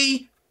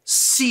they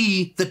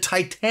see the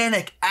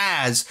Titanic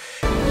as.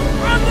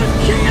 I'm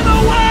the king of the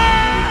world!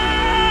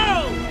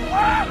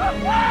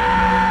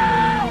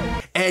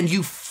 And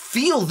you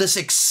feel this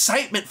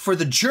excitement for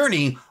the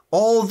journey,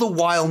 all the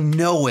while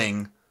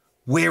knowing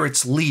where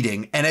it's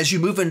leading. And as you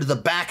move into the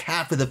back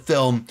half of the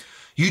film,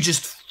 you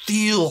just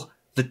feel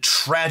the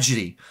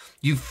tragedy.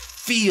 You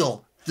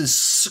feel the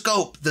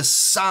scope, the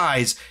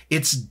size.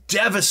 It's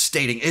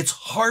devastating. It's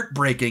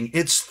heartbreaking.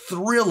 It's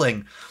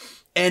thrilling.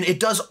 And it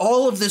does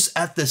all of this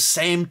at the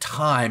same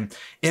time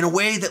in a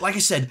way that, like I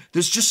said,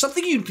 there's just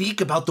something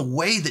unique about the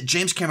way that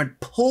James Cameron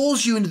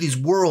pulls you into these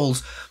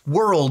worlds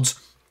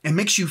and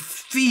makes you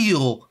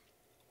feel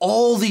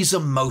all these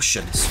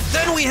emotions.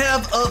 Then we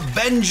have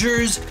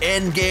Avengers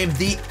Endgame,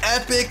 the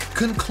epic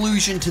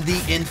conclusion to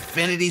the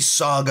Infinity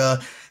Saga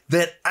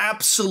that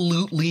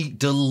absolutely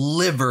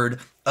delivered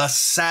a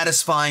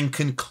satisfying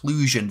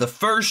conclusion. The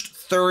first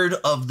third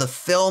of the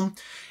film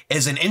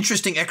is an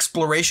interesting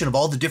exploration of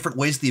all the different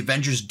ways the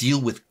Avengers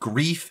deal with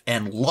grief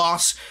and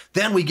loss.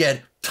 Then we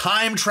get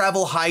time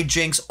travel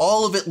hijinks,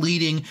 all of it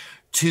leading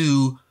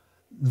to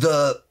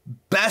the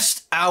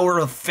best hour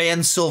of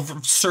fan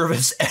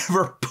service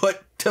ever put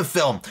to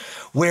film,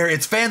 where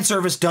it's fan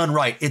service done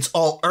right. It's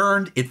all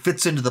earned, it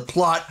fits into the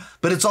plot,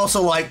 but it's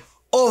also like,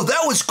 oh,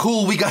 that was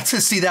cool, we got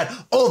to see that.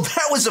 Oh,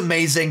 that was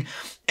amazing.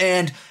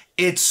 And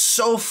it's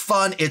so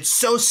fun. It's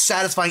so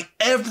satisfying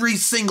every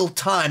single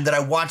time that I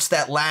watch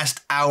that last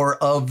hour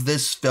of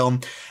this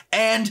film.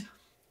 And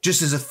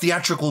just as a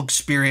theatrical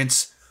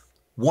experience,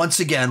 once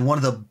again, one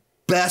of the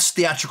best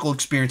theatrical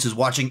experiences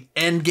watching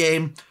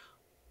Endgame,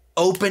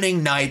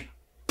 opening night,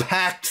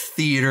 packed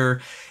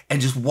theater,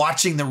 and just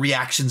watching the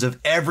reactions of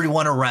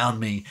everyone around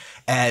me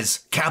as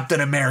Captain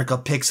America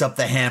picks up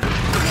the hammer.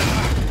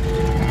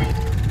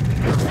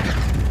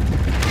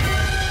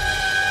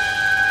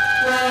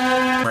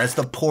 As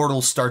the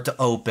portals start to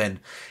open,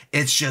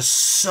 it's just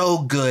so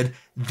good.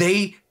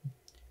 They,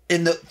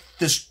 in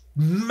this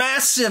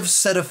massive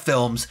set of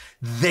films,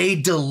 they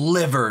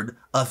delivered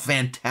a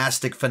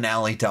fantastic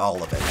finale to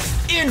all of it.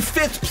 In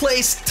 5th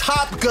place,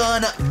 Top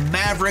Gun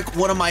Maverick.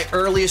 One of my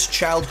earliest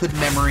childhood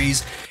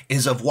memories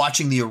is of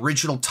watching the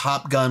original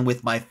Top Gun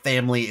with my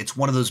family. It's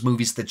one of those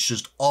movies that's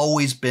just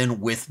always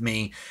been with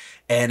me.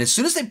 And as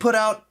soon as they put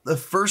out the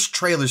first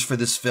trailers for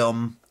this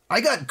film,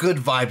 I got good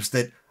vibes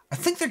that I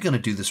think they're going to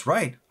do this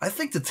right. I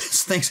think that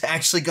this thing's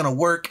actually going to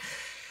work.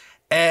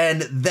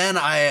 And then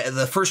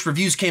the first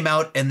reviews came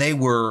out and they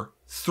were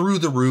through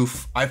the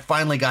roof. I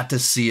finally got to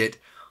see it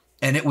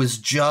and it was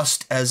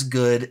just as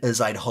good as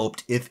I'd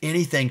hoped. If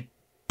anything,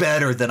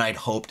 better than I'd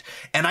hoped.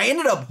 And I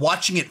ended up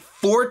watching it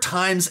 4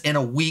 times in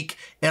a week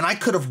and I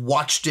could have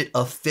watched it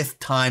a 5th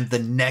time the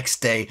next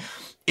day.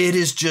 It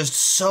is just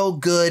so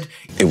good.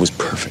 It was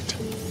perfect.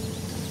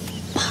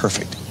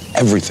 Perfect.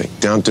 Everything,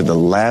 down to the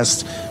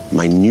last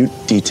minute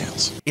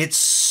details. It's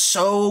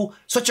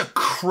such a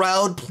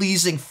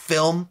crowd-pleasing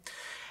film,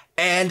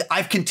 and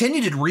I've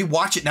continued to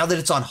rewatch it now that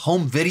it's on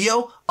home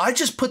video. I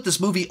just put this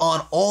movie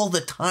on all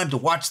the time to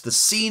watch the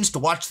scenes, to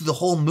watch through the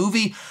whole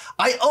movie.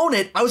 I own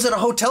it. I was at a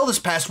hotel this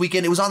past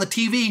weekend. It was on the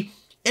TV,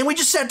 and we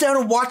just sat down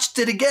and watched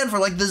it again for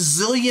like the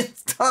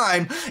zillionth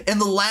time in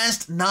the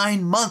last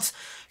 9 months,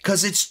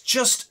 because it's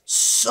just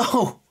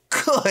so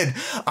good.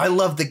 I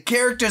love the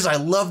characters. I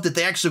love that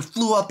they actually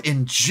flew up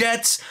in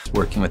jets.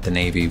 Working with the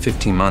Navy,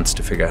 15 months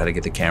to figure out how to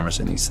get the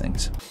cameras in these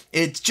things.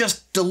 It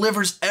just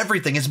delivers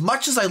everything. As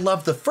much as I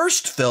love the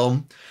first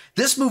film,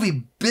 this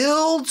movie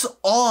builds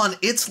on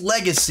its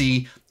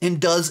legacy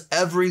and does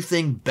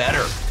everything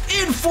better.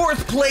 In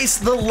 4th place,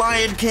 The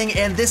Lion King,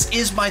 and this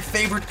is my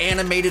favorite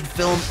animated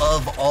film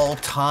of all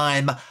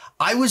time.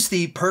 I was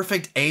the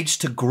perfect age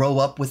to grow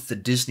up with the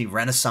Disney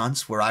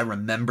Renaissance, where I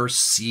remember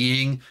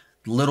seeing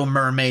Little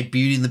Mermaid,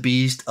 Beauty and the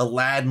Beast,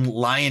 Aladdin,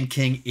 Lion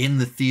King in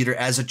the theater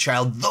as a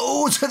child.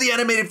 Those are the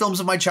animated films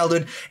of my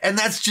childhood, and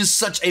that's just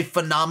such a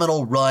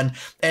phenomenal run.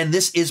 And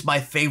this is my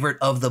favorite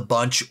of the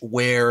bunch,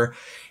 where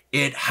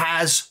it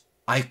has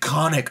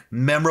iconic,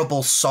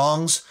 memorable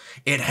songs.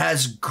 It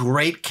has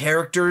great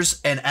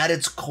characters, and at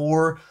its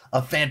core,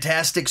 a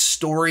fantastic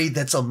story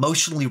that's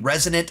emotionally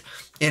resonant.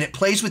 And it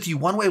plays with you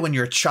one way when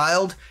you're a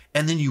child,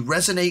 and then you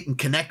resonate and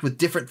connect with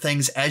different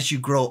things as you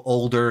grow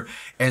older.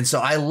 And so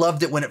I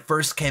loved it when it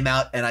first came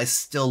out, and I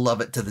still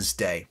love it to this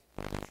day.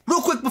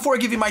 Real quick before I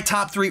give you my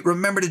top 3,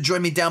 remember to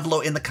join me down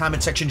below in the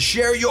comment section.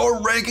 Share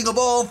your ranking of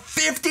all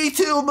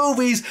 52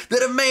 movies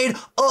that have made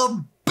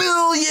 $1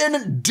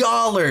 billion.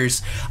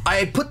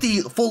 I put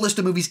the full list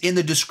of movies in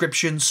the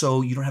description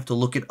so you don't have to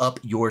look it up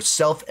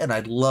yourself, and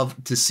I'd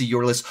love to see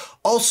your list.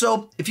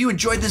 Also, if you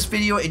enjoyed this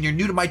video and you're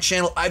new to my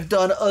channel, I've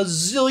done a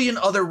zillion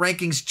other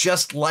rankings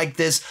just like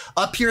this.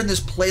 Up here in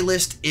this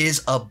playlist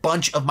is a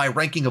bunch of my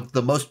ranking of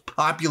the most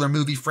popular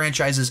movie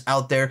franchises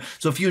out there.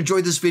 So if you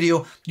enjoyed this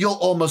video, you'll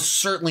almost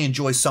certainly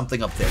enjoy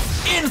something up there.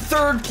 In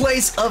third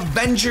place,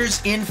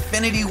 Avengers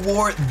Infinity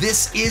War.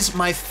 This is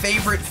my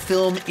favorite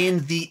film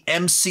in the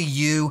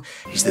MCU.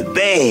 It's the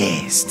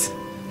best.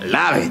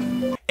 Love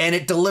it. And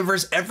it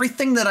delivers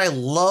everything that I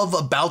love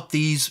about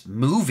these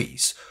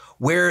movies,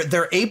 where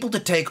they're able to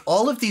take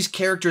all of these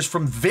characters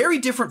from very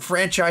different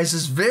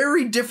franchises,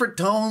 very different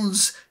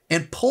tones,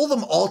 and pull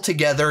them all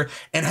together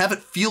and have it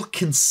feel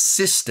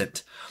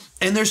consistent.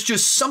 And there's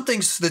just something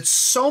that's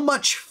so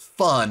much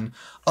fun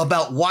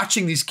about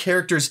watching these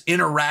characters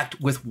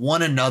interact with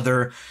one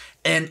another,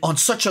 and on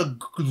such a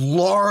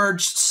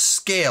large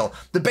scale.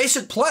 The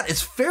basic plot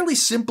is fairly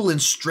simple and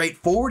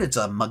straightforward. It's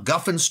a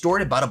MacGuffin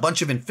story about a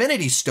bunch of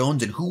Infinity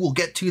Stones and who will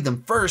get to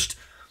them first.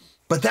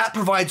 But that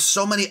provides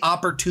so many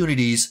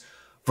opportunities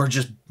for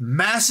just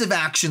massive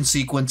action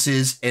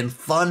sequences and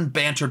fun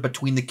banter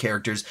between the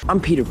characters.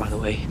 I'm Peter, by the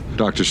way.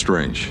 Doctor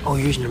Strange. Oh,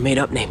 you're using your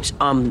made-up names.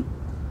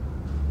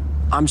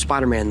 I'm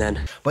Spider-Man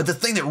then. But the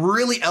thing that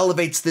really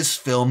elevates this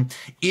film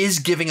is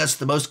giving us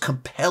the most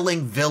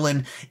compelling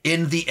villain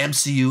in the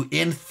MCU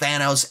in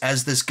Thanos,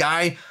 as this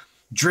guy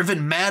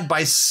driven mad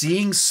by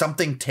seeing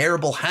something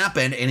terrible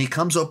happen, and he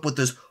comes up with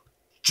this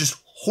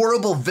just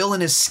horrible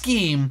villainous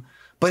scheme,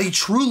 but he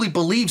truly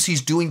believes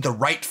he's doing the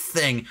right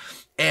thing.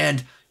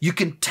 And you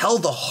can tell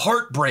the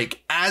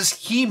heartbreak as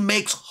he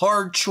makes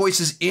hard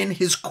choices in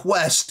his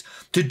quest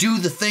to do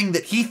the thing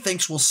that he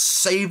thinks will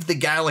save the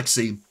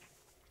galaxy.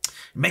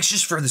 It makes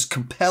just for this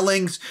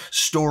compelling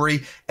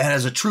story and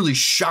has a truly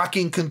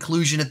shocking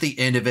conclusion at the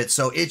end of it.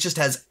 So it just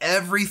has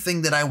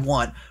everything that I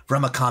want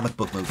from a comic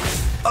book movie.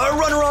 A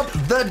runner-up,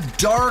 The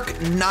Dark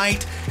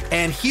Knight.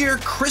 And here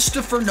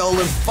Christopher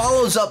Nolan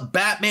follows up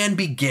Batman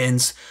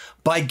Begins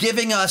by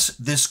giving us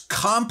this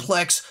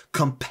complex,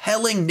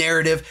 compelling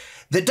narrative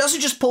that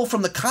doesn't just pull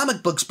from the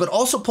comic books, but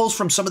also pulls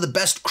from some of the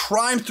best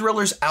crime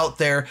thrillers out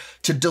there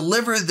to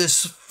deliver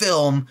this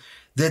film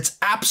that's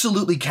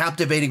absolutely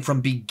captivating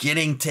from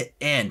beginning to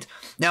end.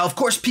 Now, of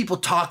course, people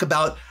talk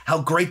about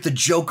how great the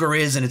Joker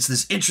is, and it's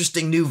this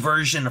interesting new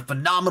version, a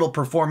phenomenal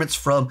performance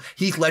from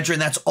Heath Ledger,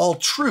 and that's all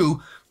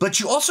true.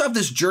 But you also have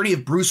this journey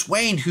of Bruce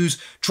Wayne,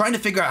 who's trying to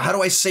figure out, how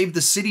do I save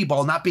the city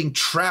while not being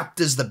trapped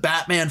as the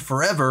Batman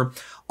forever?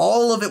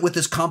 All of it with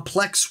this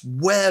complex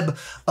web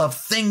of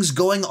things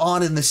going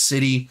on in the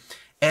city,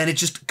 and it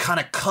just kind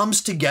of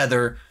comes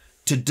together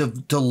to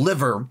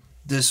deliver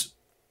this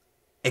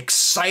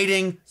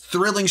exciting,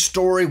 thrilling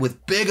story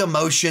with big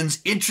emotions,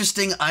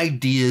 interesting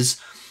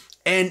ideas,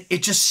 and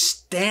it just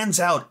stands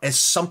out as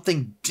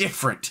something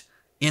different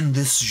in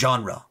this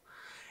genre.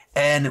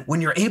 And when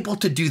you're able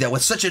to do that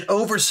with such an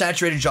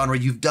oversaturated genre,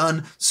 you've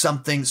done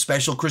something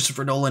special.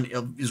 Christopher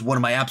Nolan is one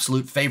of my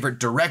absolute favorite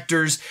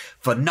directors,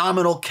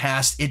 phenomenal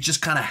cast. It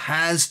just kind of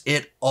has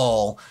it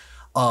all.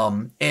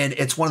 And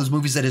it's one of those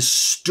movies that has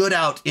stood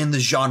out in the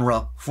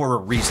genre for a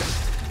reason.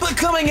 But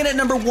coming in at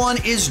number 1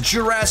 is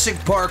Jurassic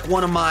Park,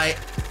 one of my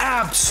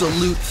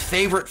absolute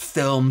favorite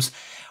films,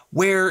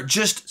 where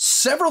just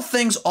several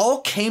things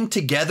all came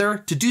together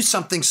to do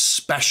something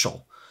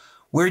special.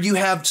 Where you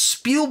have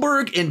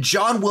Spielberg and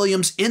John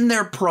Williams in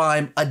their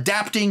prime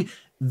adapting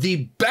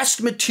the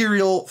best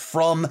material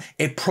from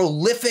a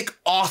prolific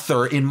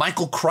author in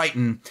Michael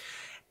Crichton.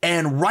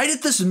 And right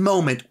at this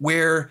moment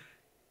where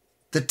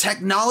the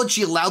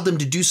technology allowed them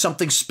to do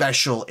something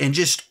special, and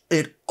just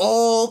it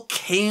all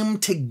came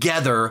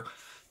together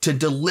to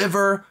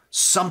deliver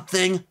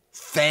something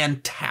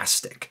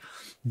fantastic.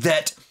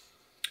 That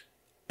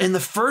in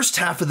the first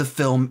half of the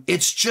film,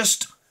 it's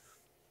just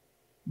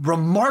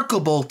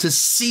remarkable to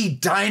see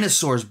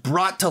dinosaurs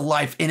brought to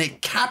life, and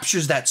it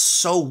captures that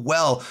so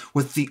well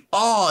with the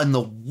awe and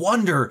the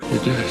wonder. You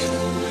did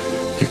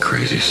it. You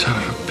crazy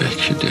son of a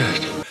bitch, you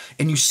did.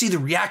 And you see the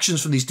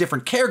reactions from these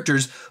different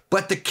characters,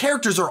 but the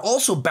characters are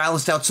also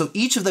balanced out, so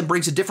each of them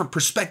brings a different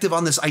perspective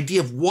on this idea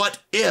of what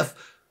if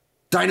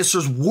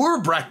dinosaurs were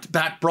brought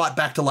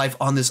back to life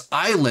on this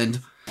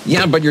island.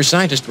 Yeah, but your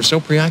scientists were so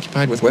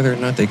preoccupied with whether or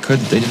not they could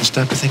that they didn't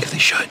stop to think if they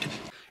should.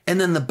 And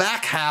then the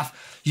back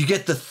half You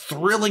get the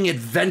thrilling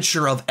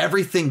adventure of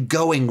everything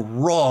going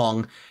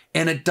wrong,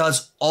 and it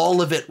does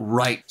all of it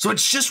right. So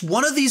it's just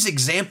one of these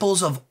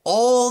examples of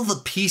all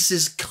the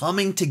pieces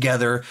coming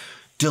together,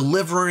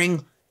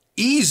 delivering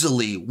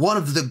easily one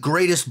of the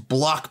greatest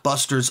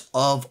blockbusters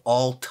of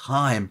all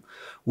time,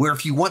 where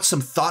if you want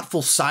some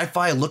thoughtful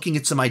sci-fi looking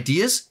at some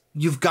ideas,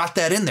 you've got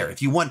that in there.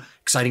 If you want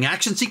exciting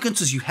action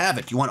sequences, you have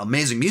it. You want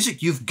amazing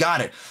music, you've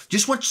got it.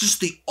 Just want just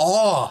the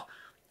awe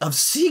of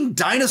seeing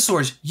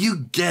dinosaurs,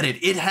 you get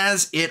it. It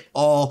has it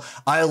all.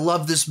 I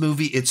love this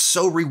movie. It's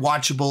so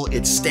rewatchable.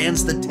 It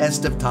stands the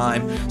test of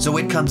time. So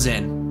it comes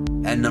in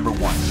at number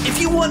 1. If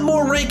you want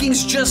more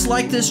rankings just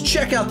like this,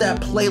 check out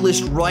that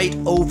playlist right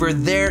over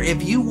there.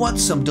 If you want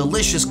some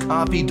delicious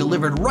coffee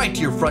delivered right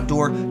to your front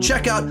door,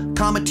 check out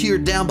comment tier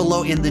down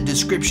below in the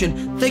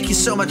description. Thank you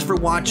so much for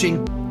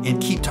watching,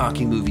 and keep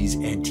talking movies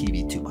and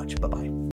TV too much. Bye-bye.